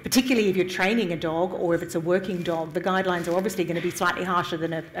 Because particularly if you're training a dog or if it's a working dog, the guidelines are obviously going to be slightly harsher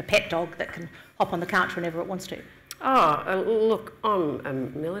than a pet dog that can hop on the couch whenever it wants to. Oh, look, I'm a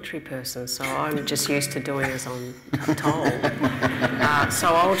military person, so I'm just used to doing as I'm told. So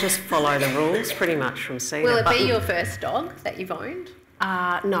I'll just follow the rules pretty much from CEDA. Will it be your first dog that you've owned?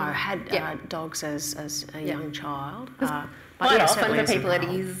 No, I had dogs as a young child. Quite often for people it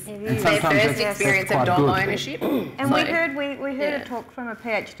is their first experience of dog ownership. And we heard a talk from a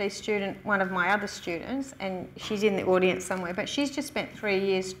PhD student, one of my other students, and she's in the audience somewhere, but she's just spent 3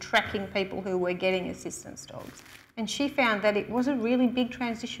 years tracking people who were getting assistance dogs. And she found that it was a really big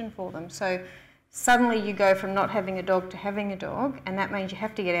transition for them. So suddenly you go from not having a dog to having a dog, and that means you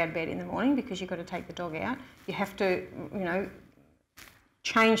have to get out of bed in the morning because you've got to take the dog out. You have to,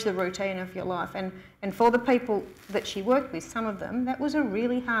 change the routine of your life. And for the people that she worked with, some of them, that was a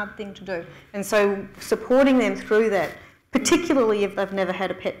really hard thing to do. And so supporting them through that, particularly if they've never had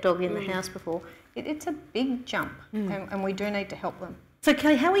a pet dog in the house before, it's a big jump, and we do need to help them. So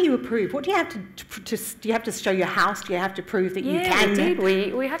Kelly, how are you approved? What do you have to do you have to show your house? Do you have to prove that you can? Yeah, we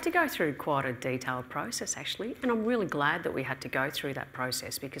did. We had to go through quite a detailed process actually, and I'm really glad that we had to go through that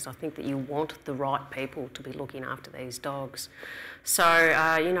process because I think that you want the right people to be looking after these dogs.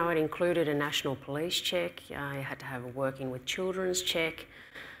 So, you know, it included a national police check, you had to have a working with children's check,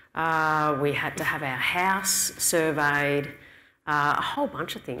 we had to have our house surveyed, a whole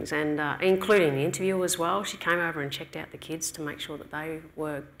bunch of things, and including the interview as well. She came over and checked out the kids to make sure that they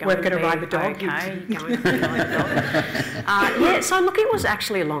were going to ride the dog. Okay, going to ride the dog. Yeah, so look, it was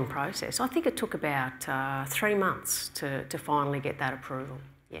actually a long process. I think it took about 3 months to finally get that approval.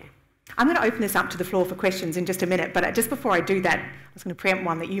 Yeah. I'm going to open this up to the floor for questions in just a minute, but just before I do that, I was going to preempt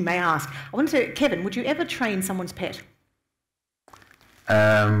one that you may ask. I wanted to, Kevin, would you ever train someone's pet?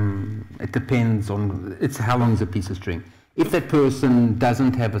 It depends on, it's how long is a piece of string. If that person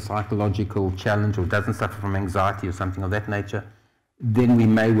doesn't have a psychological challenge or doesn't suffer from anxiety or something of that nature, then we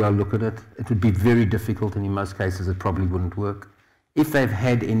may well look at it. It would be very difficult, and in most cases it probably wouldn't work. If they've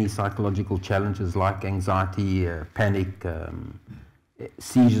had any psychological challenges like anxiety, panic,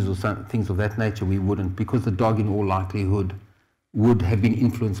 seizures or things of that nature, we wouldn't, because the dog in all likelihood would have been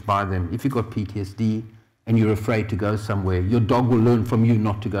influenced by them. If you've got PTSD and you're afraid to go somewhere, your dog will learn from you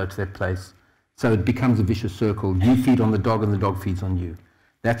not to go to that place. So it becomes a vicious circle. You feed on the dog and the dog feeds on you.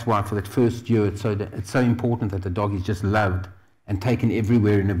 That's why for that first year it's so important that the dog is just loved and taken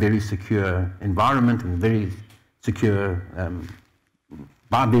everywhere in a very secure environment and very secure,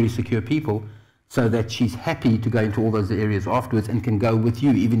 by very secure people, so that she's happy to go into all those areas afterwards and can go with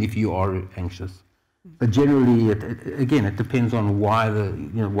you even if you are anxious. But generally, again, it depends on why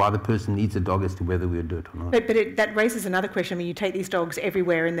the person needs a dog as to whether we'll do it or not. But that raises another question. I mean, you take these dogs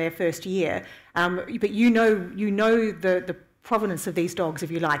everywhere in their first year, but you know the provenance of these dogs,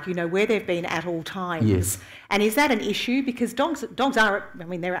 if you like. You know where they've been at all times. Yes. And is that an issue? Because dogs are, I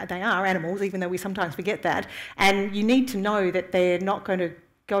mean, they are animals, even though we sometimes forget that. And you need to know that they're not going to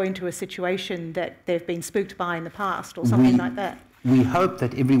go into a situation that they've been spooked by in the past or something like that. We hope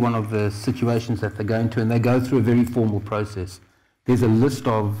that every one of the situations that they go into, and they go through a very formal process, there's a list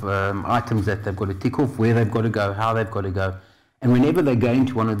of items that they've got to tick off, where they've got to go, how they've got to go. And whenever they go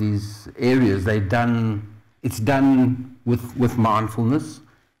into one of these areas, it's done with mindfulness,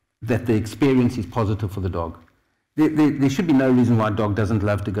 that the experience is positive for the dog. There should be no reason why a dog doesn't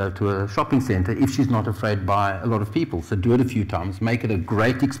love to go to a shopping centre if she's not afraid by a lot of people. So do it a few times, make it a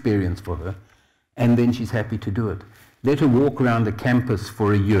great experience for her, and then she's happy to do it. Let her walk around the campus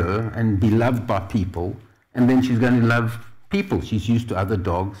for a year and be loved by people, and then she's going to love people. She's used to other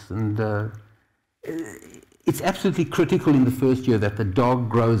dogs, and it's absolutely critical in the first year that the dog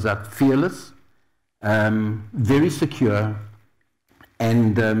grows up fearless, very secure,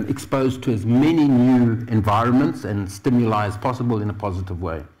 and exposed to as many new environments and stimuli as possible in a positive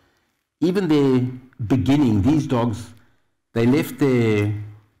way. Even their beginning, these dogs, they left their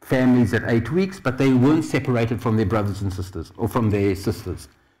families at 8 weeks, but they weren't separated from their brothers and sisters or from their sisters.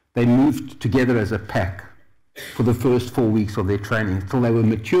 They moved together as a pack for the first 4 weeks of their training until they were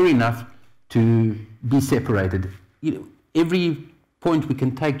mature enough to be separated. You know, every point we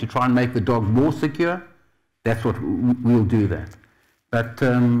can take to try and make the dog more secure, that's what we'll do that. But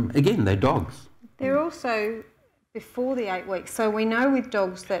again, they're dogs. They're also before the 8 weeks. So we know with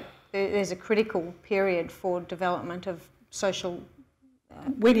dogs that there's a critical period for development of social.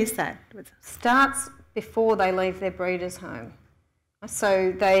 When is that? Starts before they leave their breeder's home.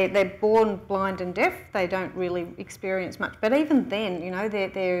 So they're born blind and deaf. They don't really experience much. But even then, you know,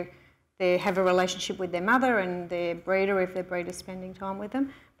 they have a relationship with their mother and their breeder if their breeder's spending time with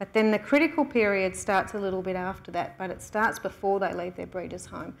them. But then the critical period starts a little bit after that, but it starts before they leave their breeder's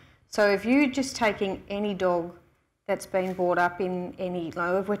home. So if you're just taking any dog that's been brought up in any,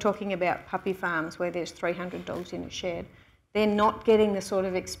 if we're talking about puppy farms where there's 300 dogs in a shed, they're not getting the sort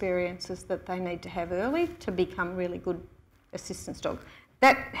of experiences that they need to have early to become really good assistance dogs.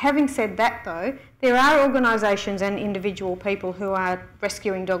 Having said that though, there are organisations and individual people who are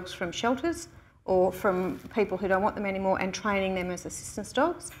rescuing dogs from shelters or from people who don't want them anymore and training them as assistance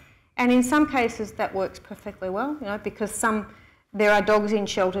dogs. And in some cases that works perfectly well, you know, because there are dogs in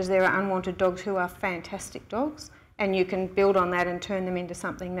shelters, there are unwanted dogs who are fantastic dogs, and you can build on that and turn them into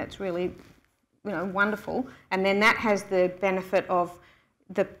something that's really, you know, wonderful. And then that has the benefit of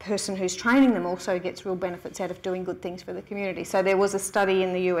the person who's training them also gets real benefits out of doing good things for the community. So there was a study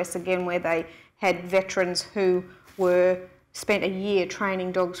in the US again where they had veterans who spent a year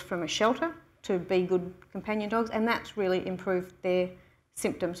training dogs from a shelter to be good companion dogs, and that's really improved their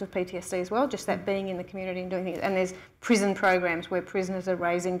symptoms of PTSD as well, just that being in the community and doing things. And there's prison programs where prisoners are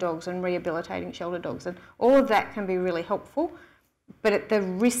raising dogs and rehabilitating shelter dogs, and all of that can be really helpful. But the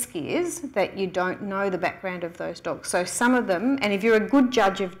risk is that you don't know the background of those dogs. So some of them, and if you're a good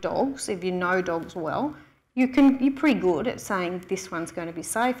judge of dogs, if you know dogs well, you're pretty good at saying this one's going to be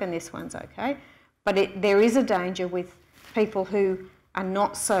safe and this one's okay. But there is a danger with people who are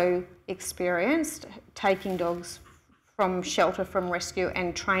not so experienced taking dogs from shelter, from rescue,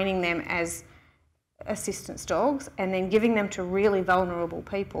 and training them as assistance dogs and then giving them to really vulnerable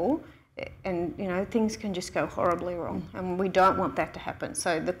people. And, you know, things can just go horribly wrong, and we don't want that to happen.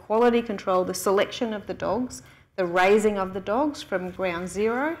 So the quality control, the selection of the dogs, the raising of the dogs from ground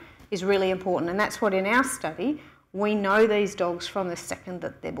zero is really important. And that's what in our study, we know these dogs from the second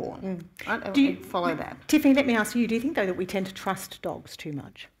that they're born. Right? And we follow that. Tiffany, let me ask you, do you think, though, that we tend to trust dogs too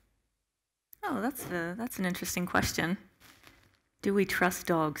much? Oh, that's an interesting question. Do we trust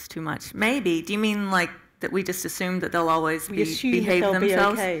dogs too much? Maybe. Do you mean like that we just assume that they'll always behave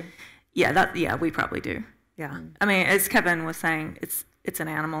themselves? Be okay. Yeah, we probably do. Yeah. I mean, as Kevin was saying, it's an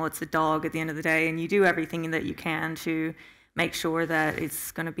animal, it's a dog at the end of the day, and you do everything that you can to make sure that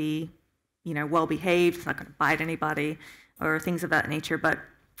it's going to be, you know, well behaved, it's not going to bite anybody or things of that nature. But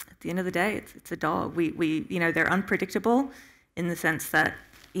at the end of the day, it's a dog. We you know, they're unpredictable in the sense that,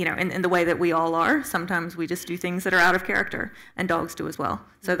 you know, in the way that we all are. Sometimes we just do things that are out of character, and dogs do as well.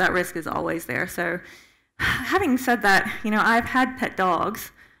 So that risk is always there. So having said that, you know, I've had pet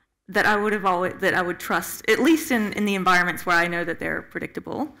dogs that I would trust, at least in the environments where I know that they're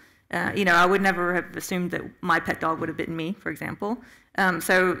predictable. You know, I would never have assumed that my pet dog would have bitten me, for example.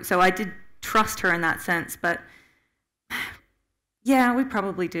 So I did trust her in that sense, but yeah, we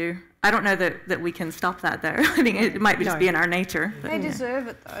probably do. I don't know that we can stop that, though. I think it might just be in our nature. They deserve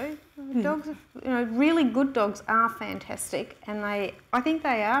it, though. Dogs, you know, really good dogs are fantastic, and I think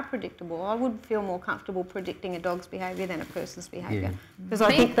they are predictable. I would feel more comfortable predicting a dog's behaviour than a person's behaviour, because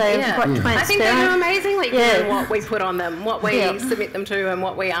I think they're quite transparent. I think they do amazingly good what we put on them, what we submit them to, and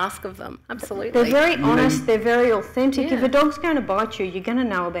what we ask of them. Absolutely. They're very honest. They're very authentic. Yeah. If a dog's going to bite you, you're going to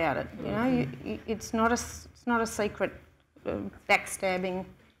know about it. You know, it's not a secret backstabbing.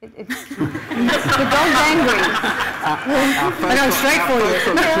 The dog's angry. I know, straight for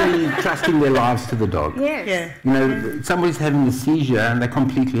you. Actually trusting their lives to the dog. Yes. Yeah. You know, somebody's having a seizure and they're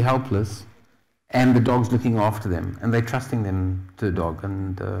completely helpless, and the dog's looking after them, and they're trusting them to the dog.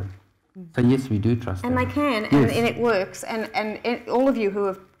 And so yes, we do trust them. And they can, and it works. And all of you who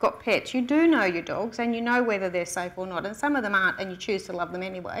have got pets, you do know your dogs, and you know whether they're safe or not. And some of them aren't, and you choose to love them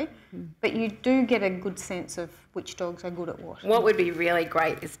anyway. But you do get a good sense of which dogs are good at what. What would be really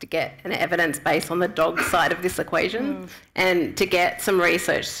great is to get an evidence base on the dog side of this equation, and to get some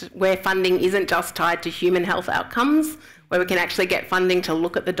research where funding isn't just tied to human health outcomes, where we can actually get funding to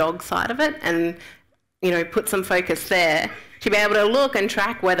look at the dog side of it and, you know, put some focus there to be able to look and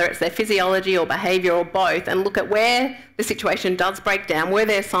track whether it's their physiology or behaviour or both, and look at where the situation does break down. Were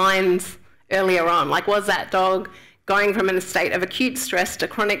there signs earlier on? Like, was that dog going from a state of acute stress to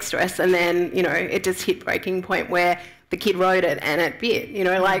chronic stress, and then, you know, it just hit breaking point where the kid rode it and it bit? You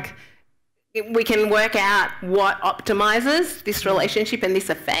know, like, we can work out what optimises this relationship and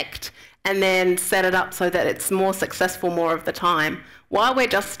this effect, and then set it up so that it's more successful more of the time. While we're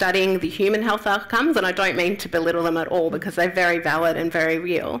just studying the human health outcomes, and I don't mean to belittle them at all because they're very valid and very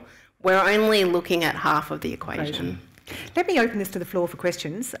real, we're only looking at half of the equation. Let me open this to the floor for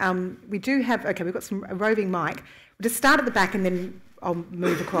questions. We do have, okay, we've got a roving mic. We'll just start at the back and then I'll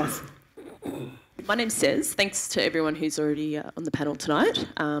move across. My name's Sez. Thanks to everyone who's already on the panel tonight.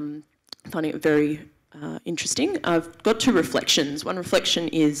 Finding it very interesting. I've got two reflections. One reflection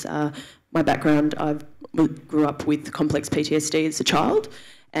is my background. I grew up with complex PTSD as a child,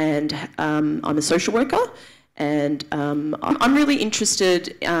 and I'm a social worker, and I'm really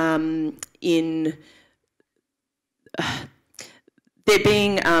interested in there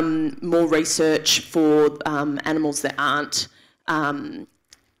being more research for animals that aren't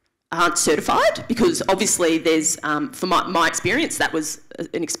certified, because obviously there's, from my experience, that was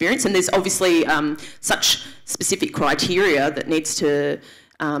an experience, and there's obviously such specific criteria that needs to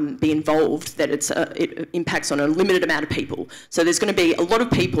be involved that it impacts on a limited amount of people. So there's going to be a lot of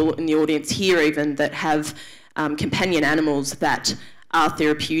people in the audience here even that have companion animals that are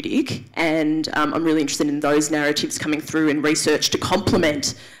therapeutic, and I'm really interested in those narratives coming through in research to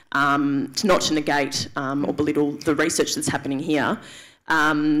complement, not to negate or belittle the research that's happening here.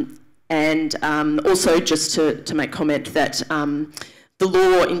 And also just to make comment that the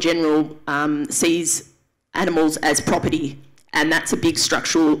law in general sees animals as property, and that's a big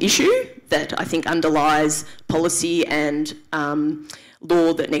structural issue that I think underlies policy and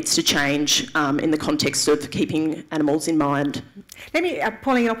law that needs to change in the context of keeping animals in mind. Let me,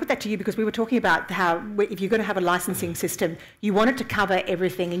 Pauline, I'll put that to you because we were talking about how if you're going to have a licensing system, you want it to cover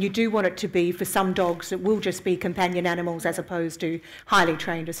everything, and you do want it to be, for some dogs, it will just be companion animals as opposed to highly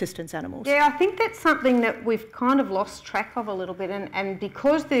trained assistance animals. Yeah, I think that's something that we've kind of lost track of a little bit, and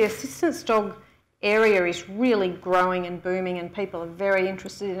because the assistance dog area is really growing and booming and people are very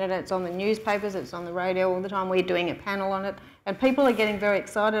interested in it, it's on the newspapers, it's on the radio all the time, we're doing a panel on it, and people are getting very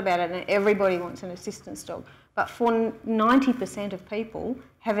excited about it, and everybody wants an assistance dog. But for 90% of people,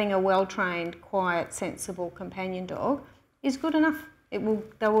 having a well-trained, quiet, sensible companion dog is good enough. They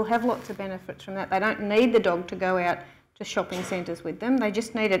will have lots of benefits from that. They don't need the dog to go out to shopping centres with them. They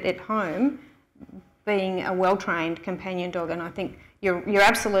just need it at home, being a well-trained companion dog. And I think you're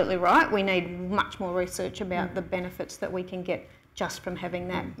absolutely right. We need much more research about the benefits that we can get just from having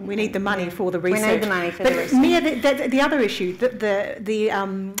that. We need the money for the research. We need the money for the research. Mia, the other issue,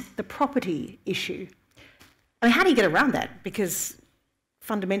 the property issue. I mean, how do you get around that? Because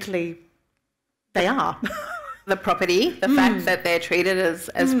fundamentally, they are. The property, the fact that they're treated as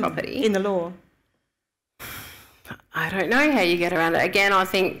property. In the law. I don't know how you get around it. Again, I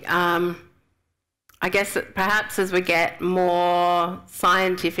think, I guess that perhaps as we get more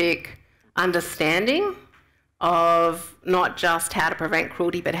scientific understanding of not just how to prevent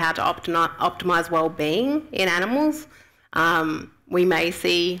cruelty, but how to optimise well-being in animals, we may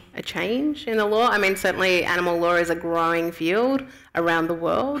see a change in the law. I mean, certainly animal law is a growing field around the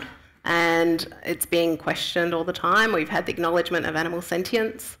world and it's being questioned all the time. We've had the acknowledgement of animal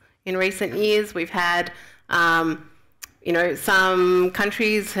sentience in recent years. We've had, some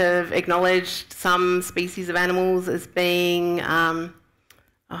countries have acknowledged some species of animals as being,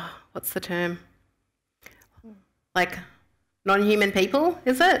 what's the term? Like non-human people,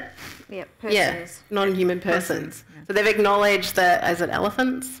 is it? Yeah, persons. Yeah, non-human persons. Yeah. So they've acknowledged that, is it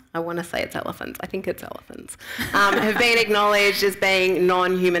elephants? I want to say it's elephants. I think it's elephants. Have been acknowledged as being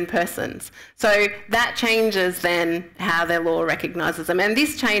non-human persons. So that changes then how their law recognises them. And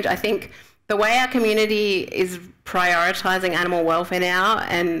this change, I think, the way our community is prioritising animal welfare now,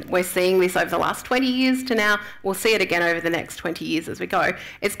 and we're seeing this over the last 20 years to now, we'll see it again over the next 20 years as we go,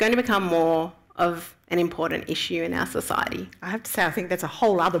 it's going to become more of an important issue in our society. I have to say, I think that's a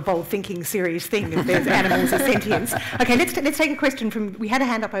whole other bold thinking, serious thing if there's animals as sentience. Okay, let's take a question from, we had a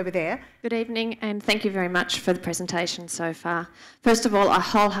hand up over there. Good evening, and thank you very much for the presentation so far. First of all, I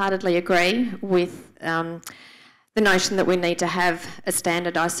wholeheartedly agree with the notion that we need to have a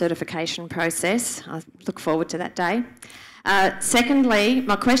standardised certification process. I look forward to that day. Secondly,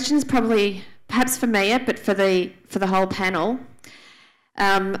 my question is probably, perhaps for Mia, but for the whole panel.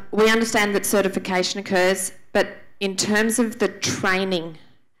 We understand that certification occurs, but in terms of the training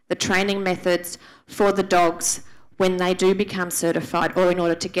methods for the dogs when they do become certified, or in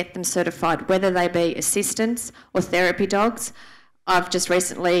order to get them certified, whether they be assistance or therapy dogs. I've just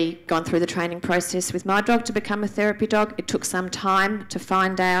recently gone through the training process with my dog to become a therapy dog. It took some time to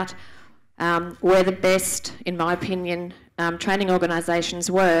find out where the best, in my opinion, training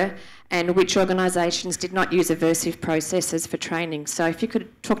organisations were and which organisations did not use aversive processes for training. So if you could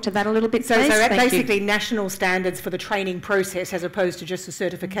talk to that a little bit, please. So basically national standards for the training process as opposed to just the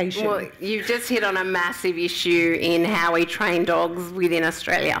certification. Well, you've just hit on a massive issue in how we train dogs within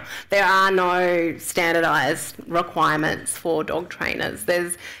Australia. There are no standardised requirements for dog trainers.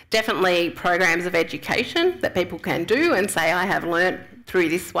 There's definitely programs of education that people can do and say, I have learnt through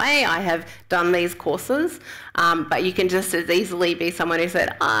this way, I have done these courses, but you can just as easily be someone who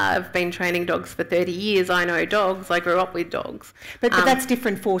said, I've been training dogs for 30 years, I know dogs, I grew up with dogs. But that's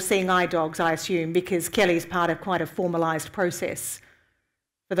different for seeing eye dogs, I assume, because Kelly's part of quite a formalised process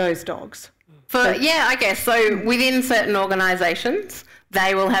for those dogs. Yeah, I guess. So within certain organisations,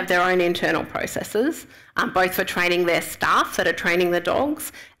 they will have their own internal processes, both for training their staff that are training the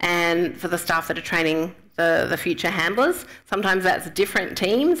dogs and for the staff that are training the future handlers. Sometimes that's different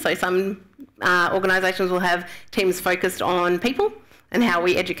teams. So some organisations will have teams focused on people and how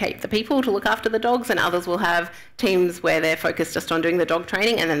we educate the people to look after the dogs, and others will have teams where they're focused just on doing the dog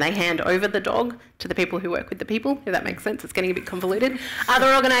training and then they hand over the dog to the people who work with the people, if that makes sense. It's getting a bit convoluted.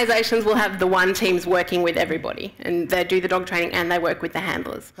 Other organisations will have the one teams working with everybody and they do the dog training and they work with the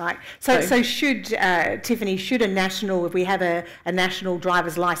handlers. Right. So should, Tiffany, should a national, if we have a national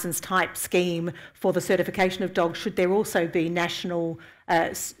driver's licence type scheme for the certification of dogs, should there also be national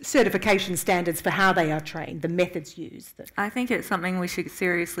certification standards for how they are trained, the methods used? I think it's something we should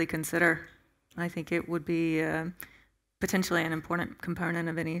seriously consider. I think it would be potentially an important component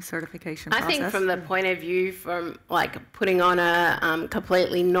of any certification I process. think from the point of view from like putting on a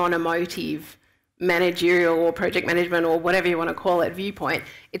completely non-emotive managerial or project management or whatever you want to call it viewpoint,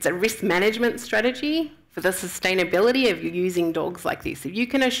 it's a risk management strategy for the sustainability of using dogs like this. If you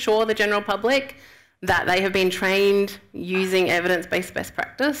can assure the general public that they have been trained using evidence-based best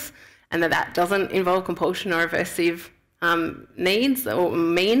practice and that doesn't involve compulsion or aversive needs or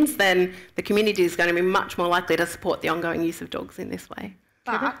means, then the community is going to be much more likely to support the ongoing use of dogs in this way.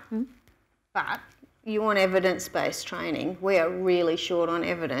 But you want evidence-based training. We are really short on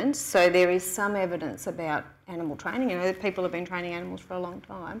evidence. So there is some evidence about animal training. You know, people have been training animals for a long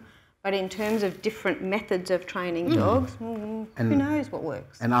time. But in terms of different methods of training dogs, who knows what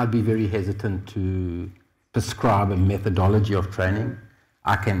works? And I'd be very hesitant to prescribe a methodology of training.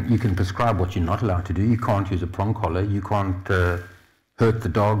 You can prescribe what you're not allowed to do. You can't use a prong collar. You can't hurt the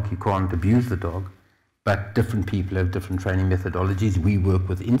dog. You can't abuse the dog. But different people have different training methodologies. We work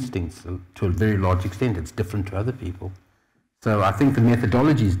with instincts to a very large extent. It's different to other people. So I think the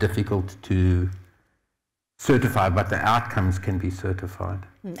methodology is difficult to certify, but the outcomes can be certified.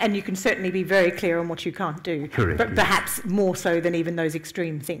 And you can certainly be very clear on what you can't do. Correct. But perhaps more so than even those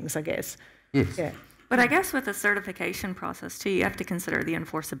extreme things, I guess. Yes. Yeah. But I guess with the certification process too, you have to consider the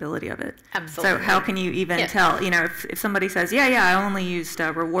enforceability of it. Absolutely. So how can you even tell, you know, if somebody says, I only used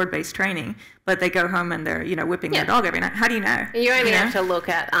reward-based training, but they go home and they're, whipping their dog every night, how do you know? You only have to look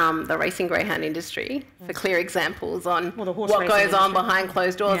at the racing greyhound industry for clear examples on the horse what racing goes on industry. behind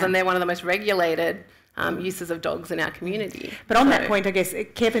closed doors, Yeah. and they're one of the most regulated uses of dogs in our community. But on that point, I guess,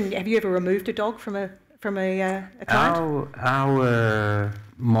 Kevin, have you ever removed a dog from a client? Our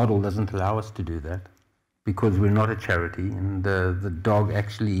model doesn't allow us to do that because we're not a charity, and the dog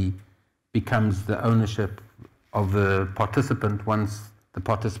actually becomes the ownership of the participant once the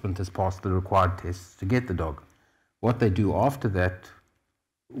participant has passed the required tests to get the dog. What they do after that,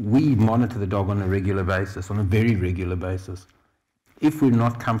 we monitor the dog on a regular basis, on a very regular basis. If we're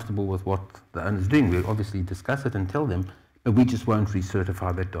not comfortable with what the owner's doing, we'll obviously discuss it and tell them, but we just won't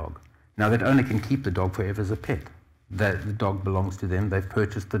recertify that dog. Now, that owner can keep the dog forever as a pet. The dog belongs to them. They've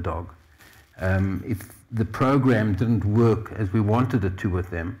purchased the dog. If the program didn't work as we wanted it to with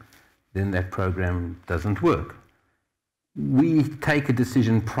them, then that program doesn't work. We take a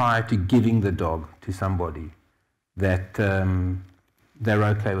decision prior to giving the dog to somebody that they're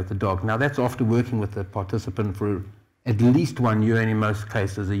okay with the dog. Now, that's after working with the participant for at least 1 year, and in most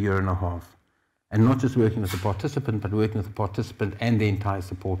cases, 1.5 years. And not just working with the participant, but working with the participant and the entire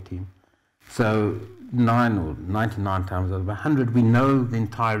support team. So 9 or 99 times out of 100, we know the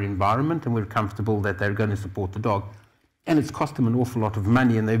entire environment and we're comfortable that they're going to support the dog. And it's cost them an awful lot of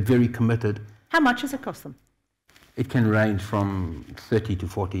money and they're very committed. How much does it cost them? It can range from $30,000 to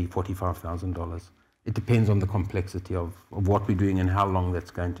 $40,000, $45,000. It depends on the complexity of what we're doing and how long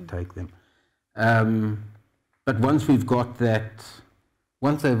that's going to take them. But once we've got that,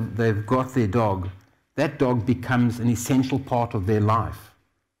 once they've got their dog, that dog becomes an essential part of their life.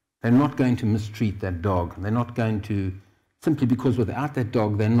 They're not going to mistreat that dog. They're not going to, simply because without that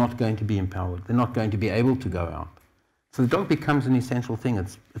dog, they're not going to be empowered. They're not going to be able to go out. So the dog becomes an essential thing.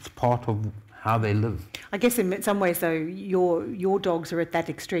 It's part of how they live. I guess in some ways, though, your dogs are at that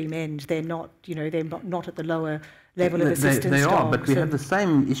extreme end. They're not, they're not at the lower level of assistance They are, dogs. but we have the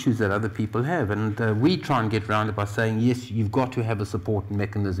same issues that other people have. And we try and get around it by saying, yes, you've got to have a support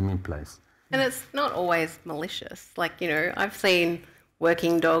mechanism in place. And it's not always malicious. Like, I've seen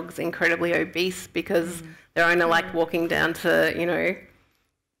working dogs incredibly obese because they're only like walking down to,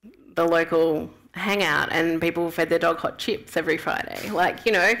 the local hangout and people fed their dog hot chips every Friday, and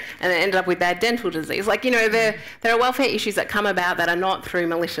they ended up with bad dental disease. There are welfare issues that come about that are not through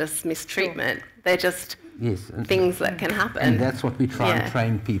malicious mistreatment. Sure. They're just things that can happen. And that's what we try and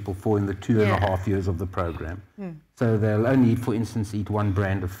train people for in the 2.5 years of the program. So they'll only, for instance, eat one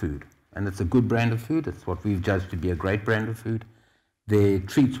brand of food. And it's a good brand of food. It's what we've judged to be a great brand of food. Their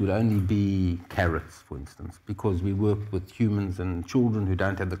treats would only be carrots, for instance, because we work with humans and children who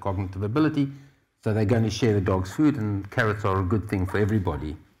don't have the cognitive ability. So they're going to share the dog's food, and carrots are a good thing for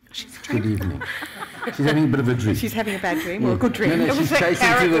everybody. Good evening. She's having a bit of a dream. She's having a bad dream, or a good dream. No, she's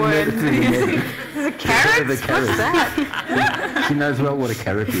chasing through the Is it carrots? What's that? She knows well what a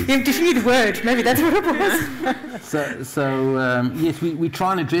carrot is. You defeated the word. Maybe that's what it was. Yes, we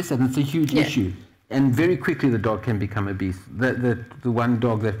try and address that, and it's a huge issue. And very quickly the dog can become obese. The one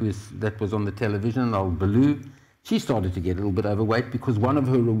dog that was on the television, old Baloo, she started to get a little bit overweight because one of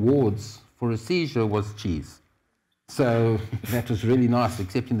her rewards for a seizure was cheese. So that was really nice,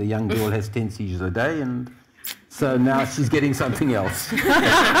 excepting the young girl has 10 seizures a day, and So now she's getting something else.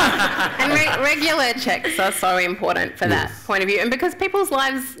 And regular checks are so important for that point of view. And because people's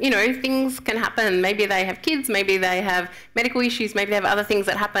lives, you know, things can happen. Maybe they have kids, maybe they have medical issues, maybe they have other things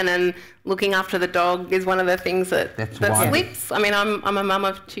that happen, and looking after the dog is one of the things that slips. I mean, I'm a mum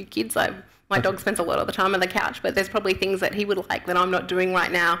of 2 kids. My dog spends a lot of the time on the couch, but there's probably things that he would like that I'm not doing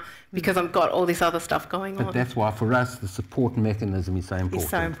right now because I've got all this other stuff going on. But that's why for us the support mechanism is so important.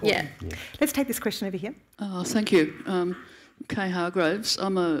 It's so important. Yeah. Let's take this question over here. Thank you. Kay Hargraves.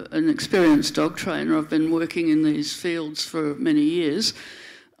 I'm an experienced dog trainer. I've been working in these fields for many years.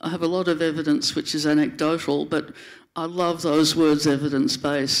 I have a lot of evidence which is anecdotal, but I love those words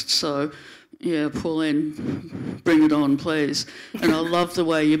evidence-based. So, yeah, Pauline, bring it on, please. And I love the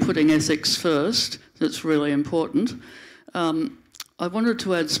way you're putting ethics first. That's really important. I wanted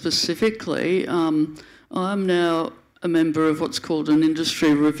to add specifically, I'm now a member of what's called an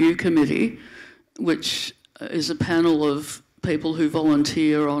industry review committee, which is a panel of people who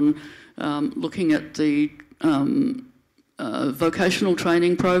volunteer on looking at the vocational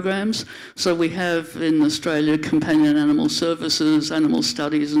training programs. So we have in Australia companion animal services, animal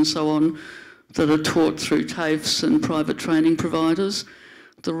studies and so on that are taught through TAFEs and private training providers.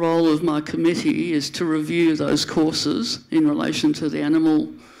 The role of my committee is to review those courses in relation to the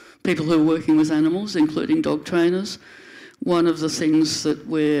people who are working with animals, including dog trainers. One of the things that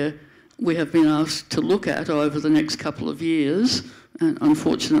we have been asked to look at over the next couple of years, and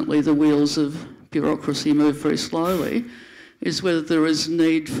unfortunately the wheels of bureaucracy move very slowly, is whether there is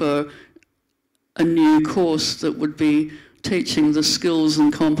need for a new course that would be teaching the skills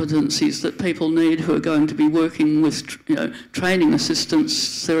and competencies that people need who are going to be working with, training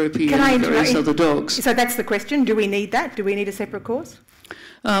assistants, therapy and various other dogs. So that's the question. Do we need that? Do we need a separate course?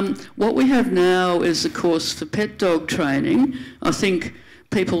 What we have now is a course for pet dog training. I think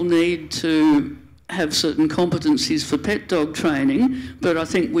people need to have certain competencies for pet dog training, but I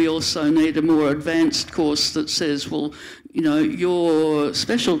think we also need a more advanced course that says, well, your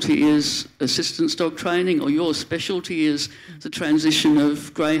specialty is assistance dog training, or your specialty is the transition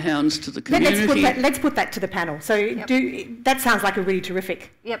of greyhounds to the community. Let's put that to the panel. So that sounds like a really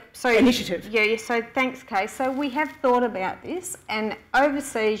terrific initiative. Yeah, so thanks, Kay. So we have thought about this, and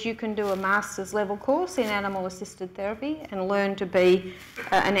overseas you can do a master's level course in animal assisted therapy and learn to be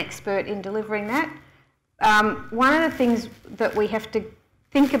an expert in delivering that. One of the things that we have to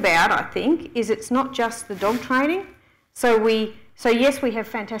think about, I think, is it's not just the dog training. So yes, we have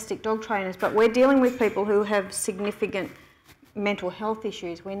fantastic dog trainers, but we're dealing with people who have significant mental health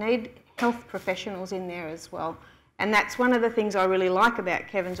issues. We need health professionals in there as well. And that's one of the things I really like about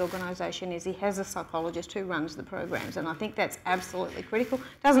Kevin's organisation is he has a psychologist who runs the programs, and I think that's absolutely critical.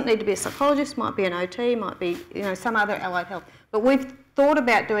 Doesn't need to be a psychologist, might be an OT, might be some other allied health. But we've thought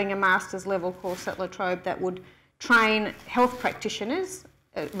about doing a master's level course at La Trobe that would train health practitioners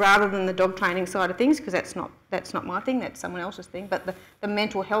rather than the dog training side of things, because that's not my thing, that's someone else's thing, but the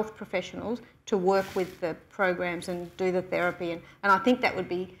mental health professionals to work with the programs and do the therapy, and I think that would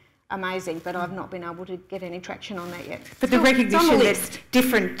be amazing, but I've not been able to get any traction on that yet. But the recognition that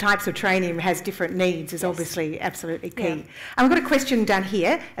different types of training has different needs is obviously absolutely key. Yeah. And we've got a question down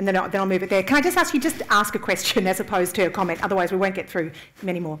here, and then I'll move it there. Can I just ask you just ask a question as opposed to a comment? Otherwise we won't get through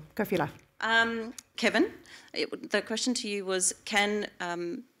many more. Go for your life. Kevin, the question to you was, can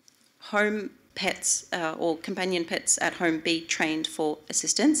home pets or companion pets at home be trained for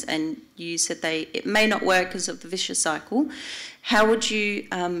assistance? And you said it may not work because of the vicious cycle. How would you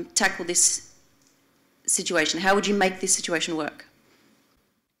tackle this situation? How would you make this situation work?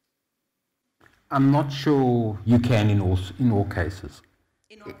 I'm not sure you can in all cases.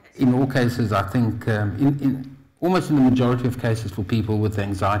 In all cases, I think almost in the majority of cases for people with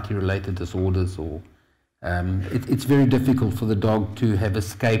anxiety-related disorders or it's very difficult for the dog to have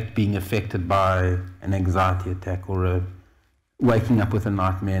escaped being affected by an anxiety attack or waking up with a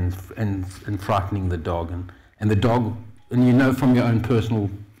nightmare and frightening the dog. And the dog, and from your own personal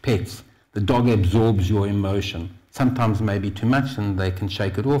pets, the dog absorbs your emotion. Sometimes maybe too much and they can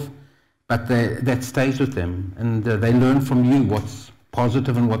shake it off, but that stays with them. And they learn from you what's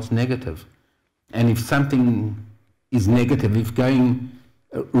positive and what's negative. And if something is negative, if going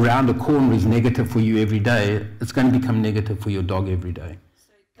around a corner is negative for you every day, it's going to become negative for your dog every day.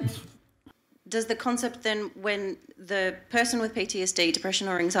 Does the concept then, when the person with PTSD, depression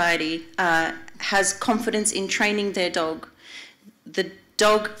or anxiety has confidence in training their dog, the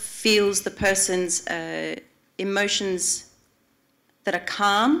dog feels the person's emotions that are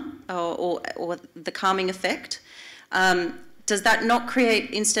calm or the calming effect, does that not create,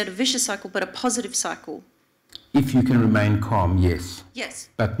 instead of a vicious cycle, but a positive cycle? If you can remain calm, yes. Yes.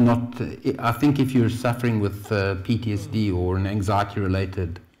 But not, I think if you're suffering with PTSD or an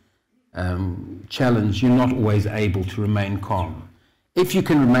anxiety-related challenge, you're not always able to remain calm. If you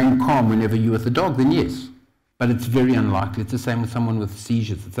can remain calm whenever you're with the dog, then yes. But it's very unlikely. It's the same with someone with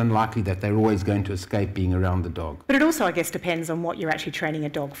seizures. It's unlikely that they're always going to escape being around the dog. But it also, I guess, depends on what you're actually training a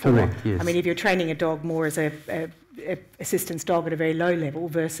dog for. Correct, yes. I mean, if you're training a dog more as a assistance dog at a very low level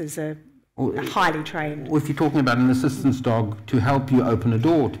versus a highly trained. Or if you're talking about an assistance dog to help you open a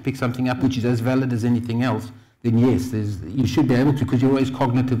door, to pick something up, which is as valid as anything else, then yes, you should be able to, because you're always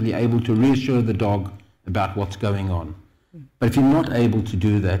cognitively able to reassure the dog about what's going on. But if you're not able to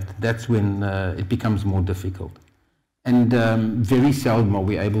do that, that's when it becomes more difficult. And very seldom are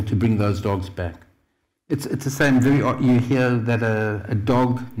we able to bring those dogs back. It's the same, you hear that a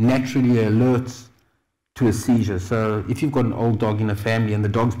dog naturally alerts to a seizure. So if you've got an old dog in a family and the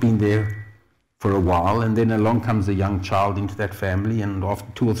dog's been there for a while, and then along comes a young child into that family, and after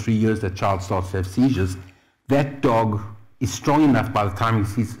 2 or 3 years that child starts to have seizures, that dog is strong enough by the time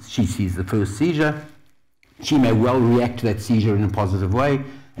she sees the first seizure. She may well react to that seizure in a positive way.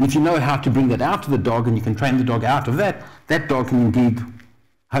 And if you know how to bring that out to the dog and you can train the dog out of that, that dog can indeed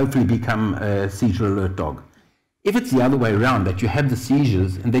hopefully become a seizure alert dog. If it's the other way around, that you have the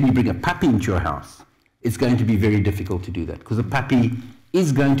seizures and then you bring a puppy into your house, it's going to be very difficult to do that, because a puppy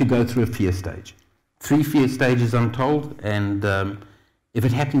is going to go through a fear stage. 3 fear stages, I'm told, and if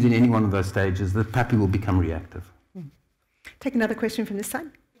it happens in any one of those stages, the puppy will become reactive. Take another question from this side.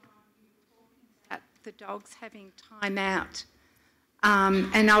 The dogs having time out.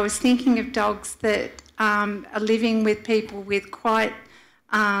 And I was thinking of dogs that are living with people with quite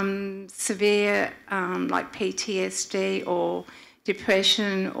severe like PTSD or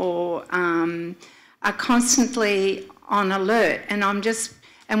depression, or are constantly on alert. And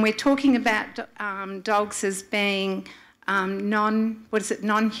we're talking about dogs as being non-human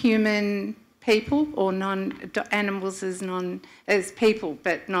people, or animals as people,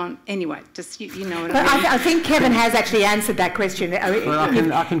 but anyway, just you know what I mean. I think Kevin has actually answered that question.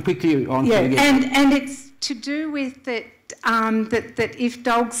 Well, I can quickly answer again. And it's to do with that, that if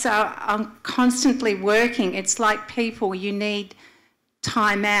dogs are constantly working, it's like people, you need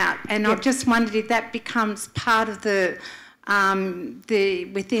time out. And I've just wondered if that becomes part of within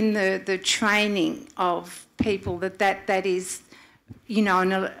the training of people, that is, you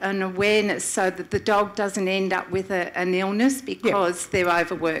know, an awareness, so that the dog doesn't end up with an illness because they're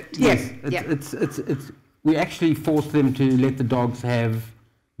overworked. Yes, we actually force them to let the dogs have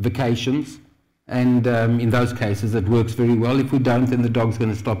vacations, and in those cases it works very well. If we don't, then the dog's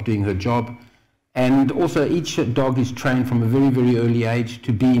going to stop doing her job. And also each dog is trained from a very, very early age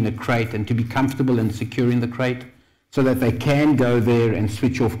to be in a crate and to be comfortable and secure in the crate, so that they can go there and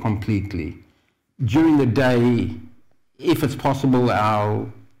switch off completely. During the day, if it's possible, our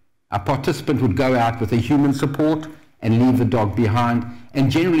participant would go out with a human support and leave the dog behind.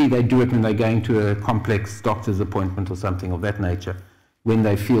 And generally they do it when they're going to a complex doctor's appointment or something of that nature, when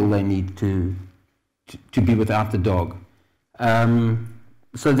they feel they need to be without the dog.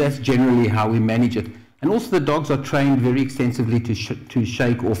 So that's generally how we manage it. And also the dogs are trained very extensively to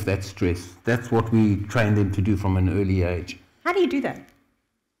shake off that stress. That's what we train them to do from an early age. How do you do that?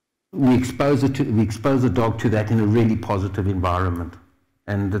 We expose the dog to that in a really positive environment,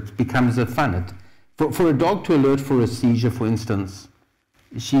 and it becomes a fun. For a dog to alert for a seizure, for instance,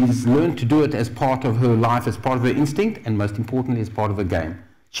 she's learned to do it as part of her life, as part of her instinct, and most importantly, as part of a game.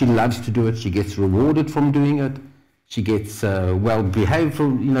 She loves to do it. She gets rewarded from doing it. She gets well behaved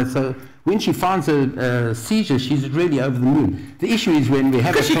from, you know. So when she finds a seizure, she's really over the moon. The issue is when we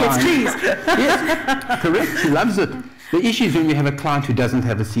have a client. She gets teased. Yes, correct. She loves it. The issue is when we have a client who doesn't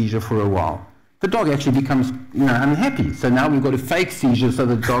have a seizure for a while. The dog actually becomes, unhappy. So now we've got a fake seizure, so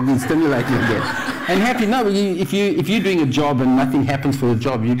the dog is stimulated again. And happy, no, if you're doing a job and nothing happens for the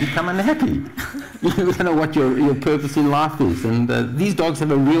job, you become unhappy. You don't know what your purpose in life is. And these dogs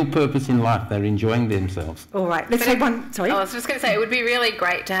have a real purpose in life. They're enjoying themselves. All right, let's take one. Sorry. I was just going to say, it would be really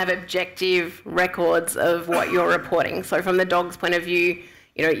great to have objective records of what you're reporting. So from the dog's point of view,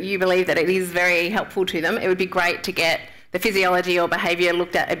 you believe that it is very helpful to them. It would be great to get the physiology or behaviour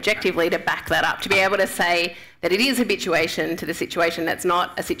looked at objectively to back that up, to be able to say that it is habituation to the situation, that's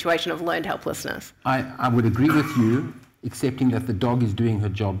not a situation of learned helplessness. I would agree with you, accepting that the dog is doing her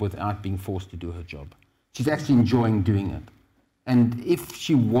job without being forced to do her job. She's actually enjoying doing it. And if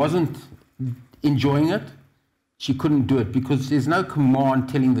she wasn't enjoying it, she couldn't do it, because there's no command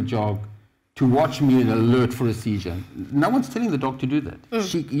telling the dog to watch me and alert for a seizure. No one's telling the dog to do that.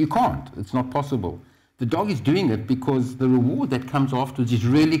 You can't. It's not possible. The dog is doing it because the reward that comes afterwards is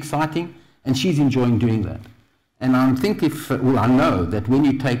really exciting, and she's enjoying doing that. And I think I know that when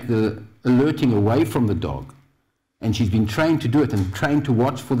you take the alerting away from the dog, and she's been trained to do it and trained to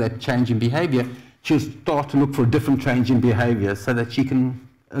watch for that change in behavior, she'll start to look for a different change in behavior so that she can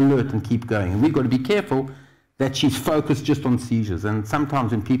alert and keep going. And we've got to be careful that she's focused just on seizures. And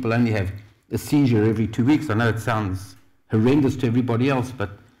sometimes when people only have a seizure every 2 weeks, I know it sounds horrendous to everybody else, but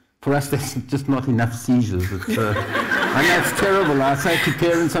for us, there's just not enough seizures. I know it's terrible. I say to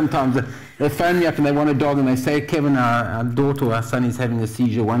parents sometimes, they phone me up and they want a dog, and they say, Kevin, our daughter or our son is having a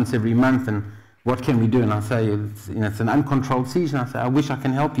seizure once every month, and what can we do? And I say, it's an uncontrolled seizure. And I say, I wish I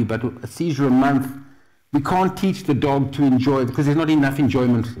can help you, but a seizure a month, we can't teach the dog to enjoy it because there's not enough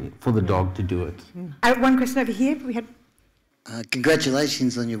enjoyment for the dog to do it. One question over here. We had.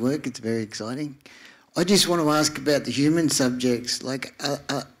 Congratulations on your work. It's very exciting. I just want to ask about the human subjects. Like,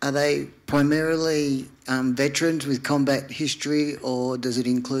 are they primarily veterans with combat history, or does it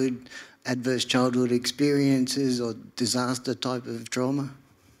include adverse childhood experiences or disaster type of trauma?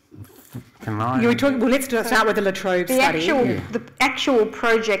 You were talking. Well, let's start with the La Trobe study. The actual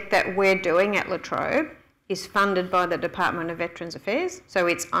project that we're doing at La Trobe is funded by the Department of Veterans Affairs, so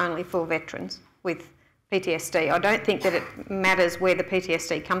it's only for veterans with PTSD. I don't think that it matters where the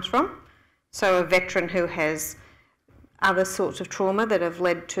PTSD comes from. So a veteran who has other sorts of trauma that have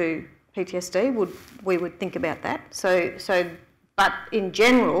led to PTSD, we would think about that. But in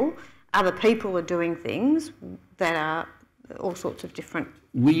general, other people are doing things that are all sorts of different.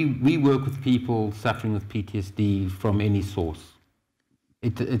 We work with people suffering with PTSD from any source.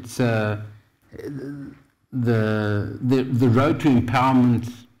 It's the road to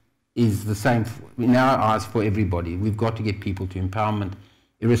empowerment is the same in our eyes for everybody. We've got to get people to empowerment,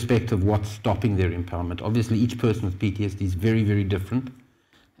 irrespective of what's stopping their empowerment. Obviously, each person with PTSD is very, very different,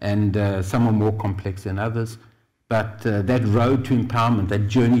 and some are more complex than others. But that road to empowerment, that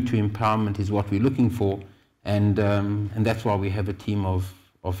journey to empowerment is what we're looking for, and that's why we have a team of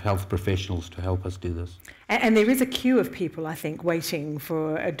health professionals to help us do this. And there is a queue of people, I think, waiting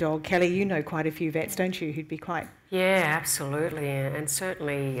for a dog. Kelly, you know quite a few vets, don't you, who'd be quite... Yeah, absolutely. And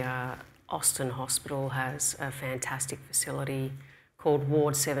certainly Austin Hospital has a fantastic facility called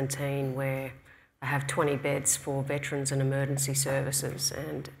Ward 17, where they have 20 beds for veterans and emergency services.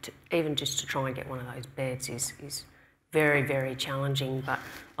 And even just to try and get one of those beds is very, very challenging. But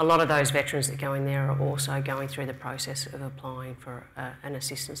a lot of those veterans that go in there are also going through the process of applying for an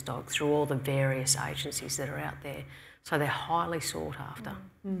assistance dog through all the various agencies that are out there. So they're highly sought after.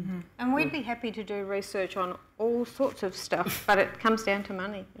 Mm-hmm. And we'd be happy to do research on all sorts of stuff, but it comes down to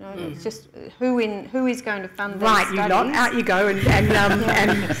money. You know, it's just who is going to fund these studies. Right, you lot, out you go.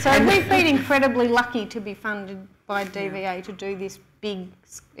 So we've been incredibly lucky to be funded by DVA to do this big.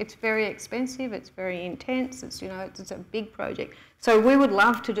 It's very expensive. It's very intense. It's it's a big project. So we would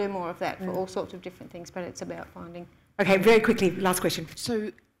love to do more of that for all sorts of different things, but it's about finding. Okay, very quickly, last question.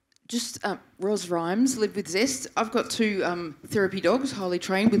 So. Just Ros Rhymes, Live with Zest. I've got two therapy dogs, highly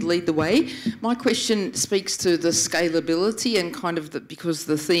trained with Lead the Way. My question speaks to the scalability and kind of because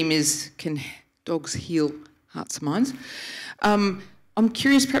the theme is, can dogs heal hearts and minds? I'm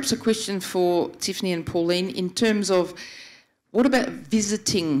curious, perhaps a question for Tiffany and Pauline, in terms of what about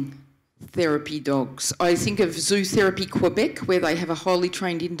visiting therapy dogs? I think of Zoo Therapy Quebec, where they have a highly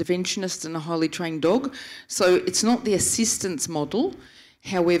trained interventionist and a highly trained dog. So it's not the assistance model.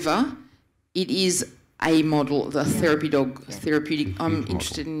 However, it is a model, the therapy dog, therapeutic. I'm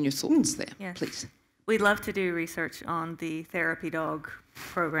interested in your thoughts there, please. We'd love to do research on the therapy dog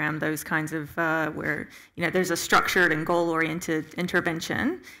program, those kinds of where there's a structured and goal-oriented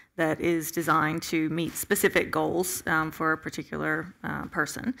intervention that is designed to meet specific goals for a particular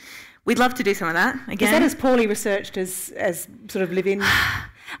person. We'd love to do some of that. Again, is that as poorly researched as sort of live-in?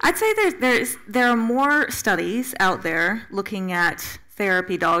 I'd say there are more studies out there looking at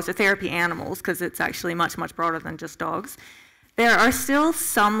therapy dogs or therapy animals, because it's actually much, much broader than just dogs. There are still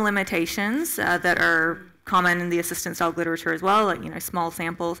some limitations that are common in the assistance dog literature as well, like small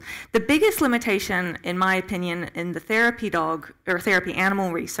samples. The biggest limitation, in my opinion, in the therapy dog or therapy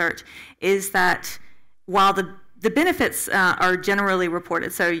animal research is that while the benefits are generally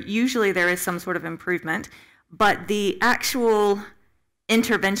reported, so usually there is some sort of improvement, but the actual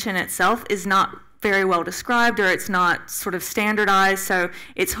intervention itself is not very well described, or it's not sort of standardized, so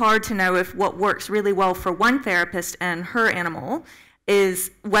it's hard to know if what works really well for one therapist and her animal is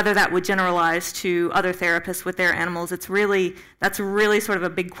whether that would generalize to other therapists with their animals. That's really sort of a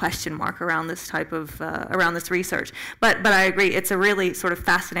big question mark around this type of around this research. But I agree, it's a really sort of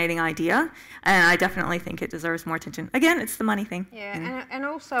fascinating idea, and I definitely think it deserves more attention. Again, it's the money thing. Yeah, and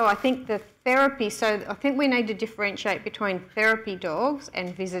also I think the therapy. So I think we need to differentiate between therapy dogs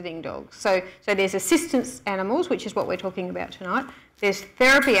and visiting dogs. So there's assistance animals, which is what we're talking about tonight. There's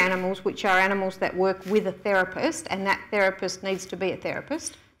therapy animals, which are animals that work with a therapist, and that therapist needs to be a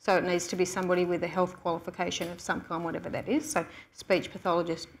therapist. So it needs to be somebody with a health qualification of some kind, whatever that is. So speech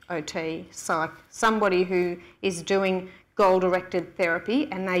pathologist, OT, psych, somebody who is doing goal-directed therapy,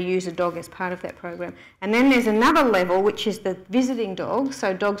 and they use a dog as part of that program. And then there's another level, which is the visiting dogs,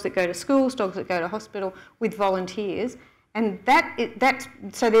 so dogs that go to schools, dogs that go to hospital with volunteers. And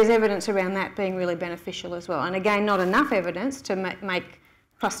so there's evidence around that being really beneficial as well. And again, not enough evidence to make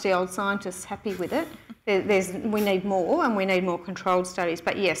crusty old scientists happy with it. We need more, and we need more controlled studies.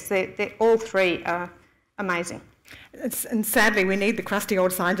 But yes, all three are amazing. And sadly, we need the crusty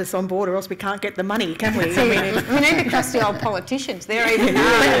old scientists on board, or else we can't get the money, can we? We need the crusty old politicians. They're even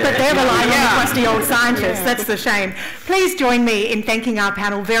but they're relying on the crusty old scientists. Yeah. That's the shame. Please join me in thanking our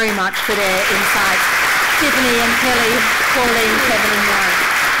panel very much for their insights. Tiffany and Kelly, Pauline, Kevin and Warren.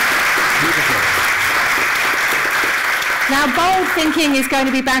 Beautiful. Now, Bold Thinking is going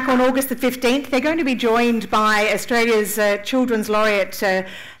to be back on August the 15th. They're going to be joined by Australia's Children's Laureate,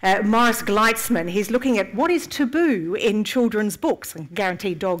 Maurice Gleitzman. He's looking at what is taboo in children's books. And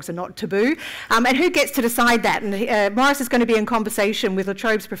guaranteed dogs are not taboo. And who gets to decide that? And Maurice is going to be in conversation with La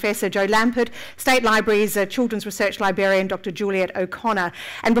Trobe's Professor Joe Lampert, State Library's Children's Research Librarian Dr. Juliet O'Connor.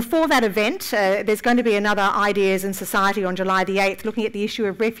 And before that event, there's going to be another Ideas in Society on July the 8th, looking at the issue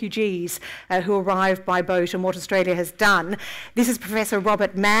of refugees who arrive by boat and what Australia has done. This is Professor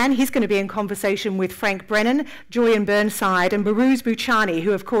Robert Mann. He's going to be in conversation with Frank Brennan, Julian Burnside and Bahrouz Boochani,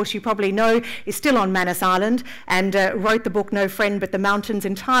 who of course you probably know is still on Manus Island and wrote the book No Friend But the Mountains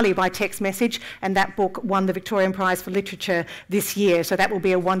entirely by text message, and that book won the Victorian Prize for Literature this year. So that will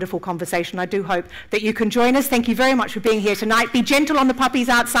be a wonderful conversation. I do hope that you can join us. Thank you very much for being here tonight. Be gentle on the puppies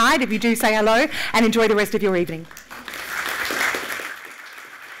outside if you do say hello, and enjoy the rest of your evening.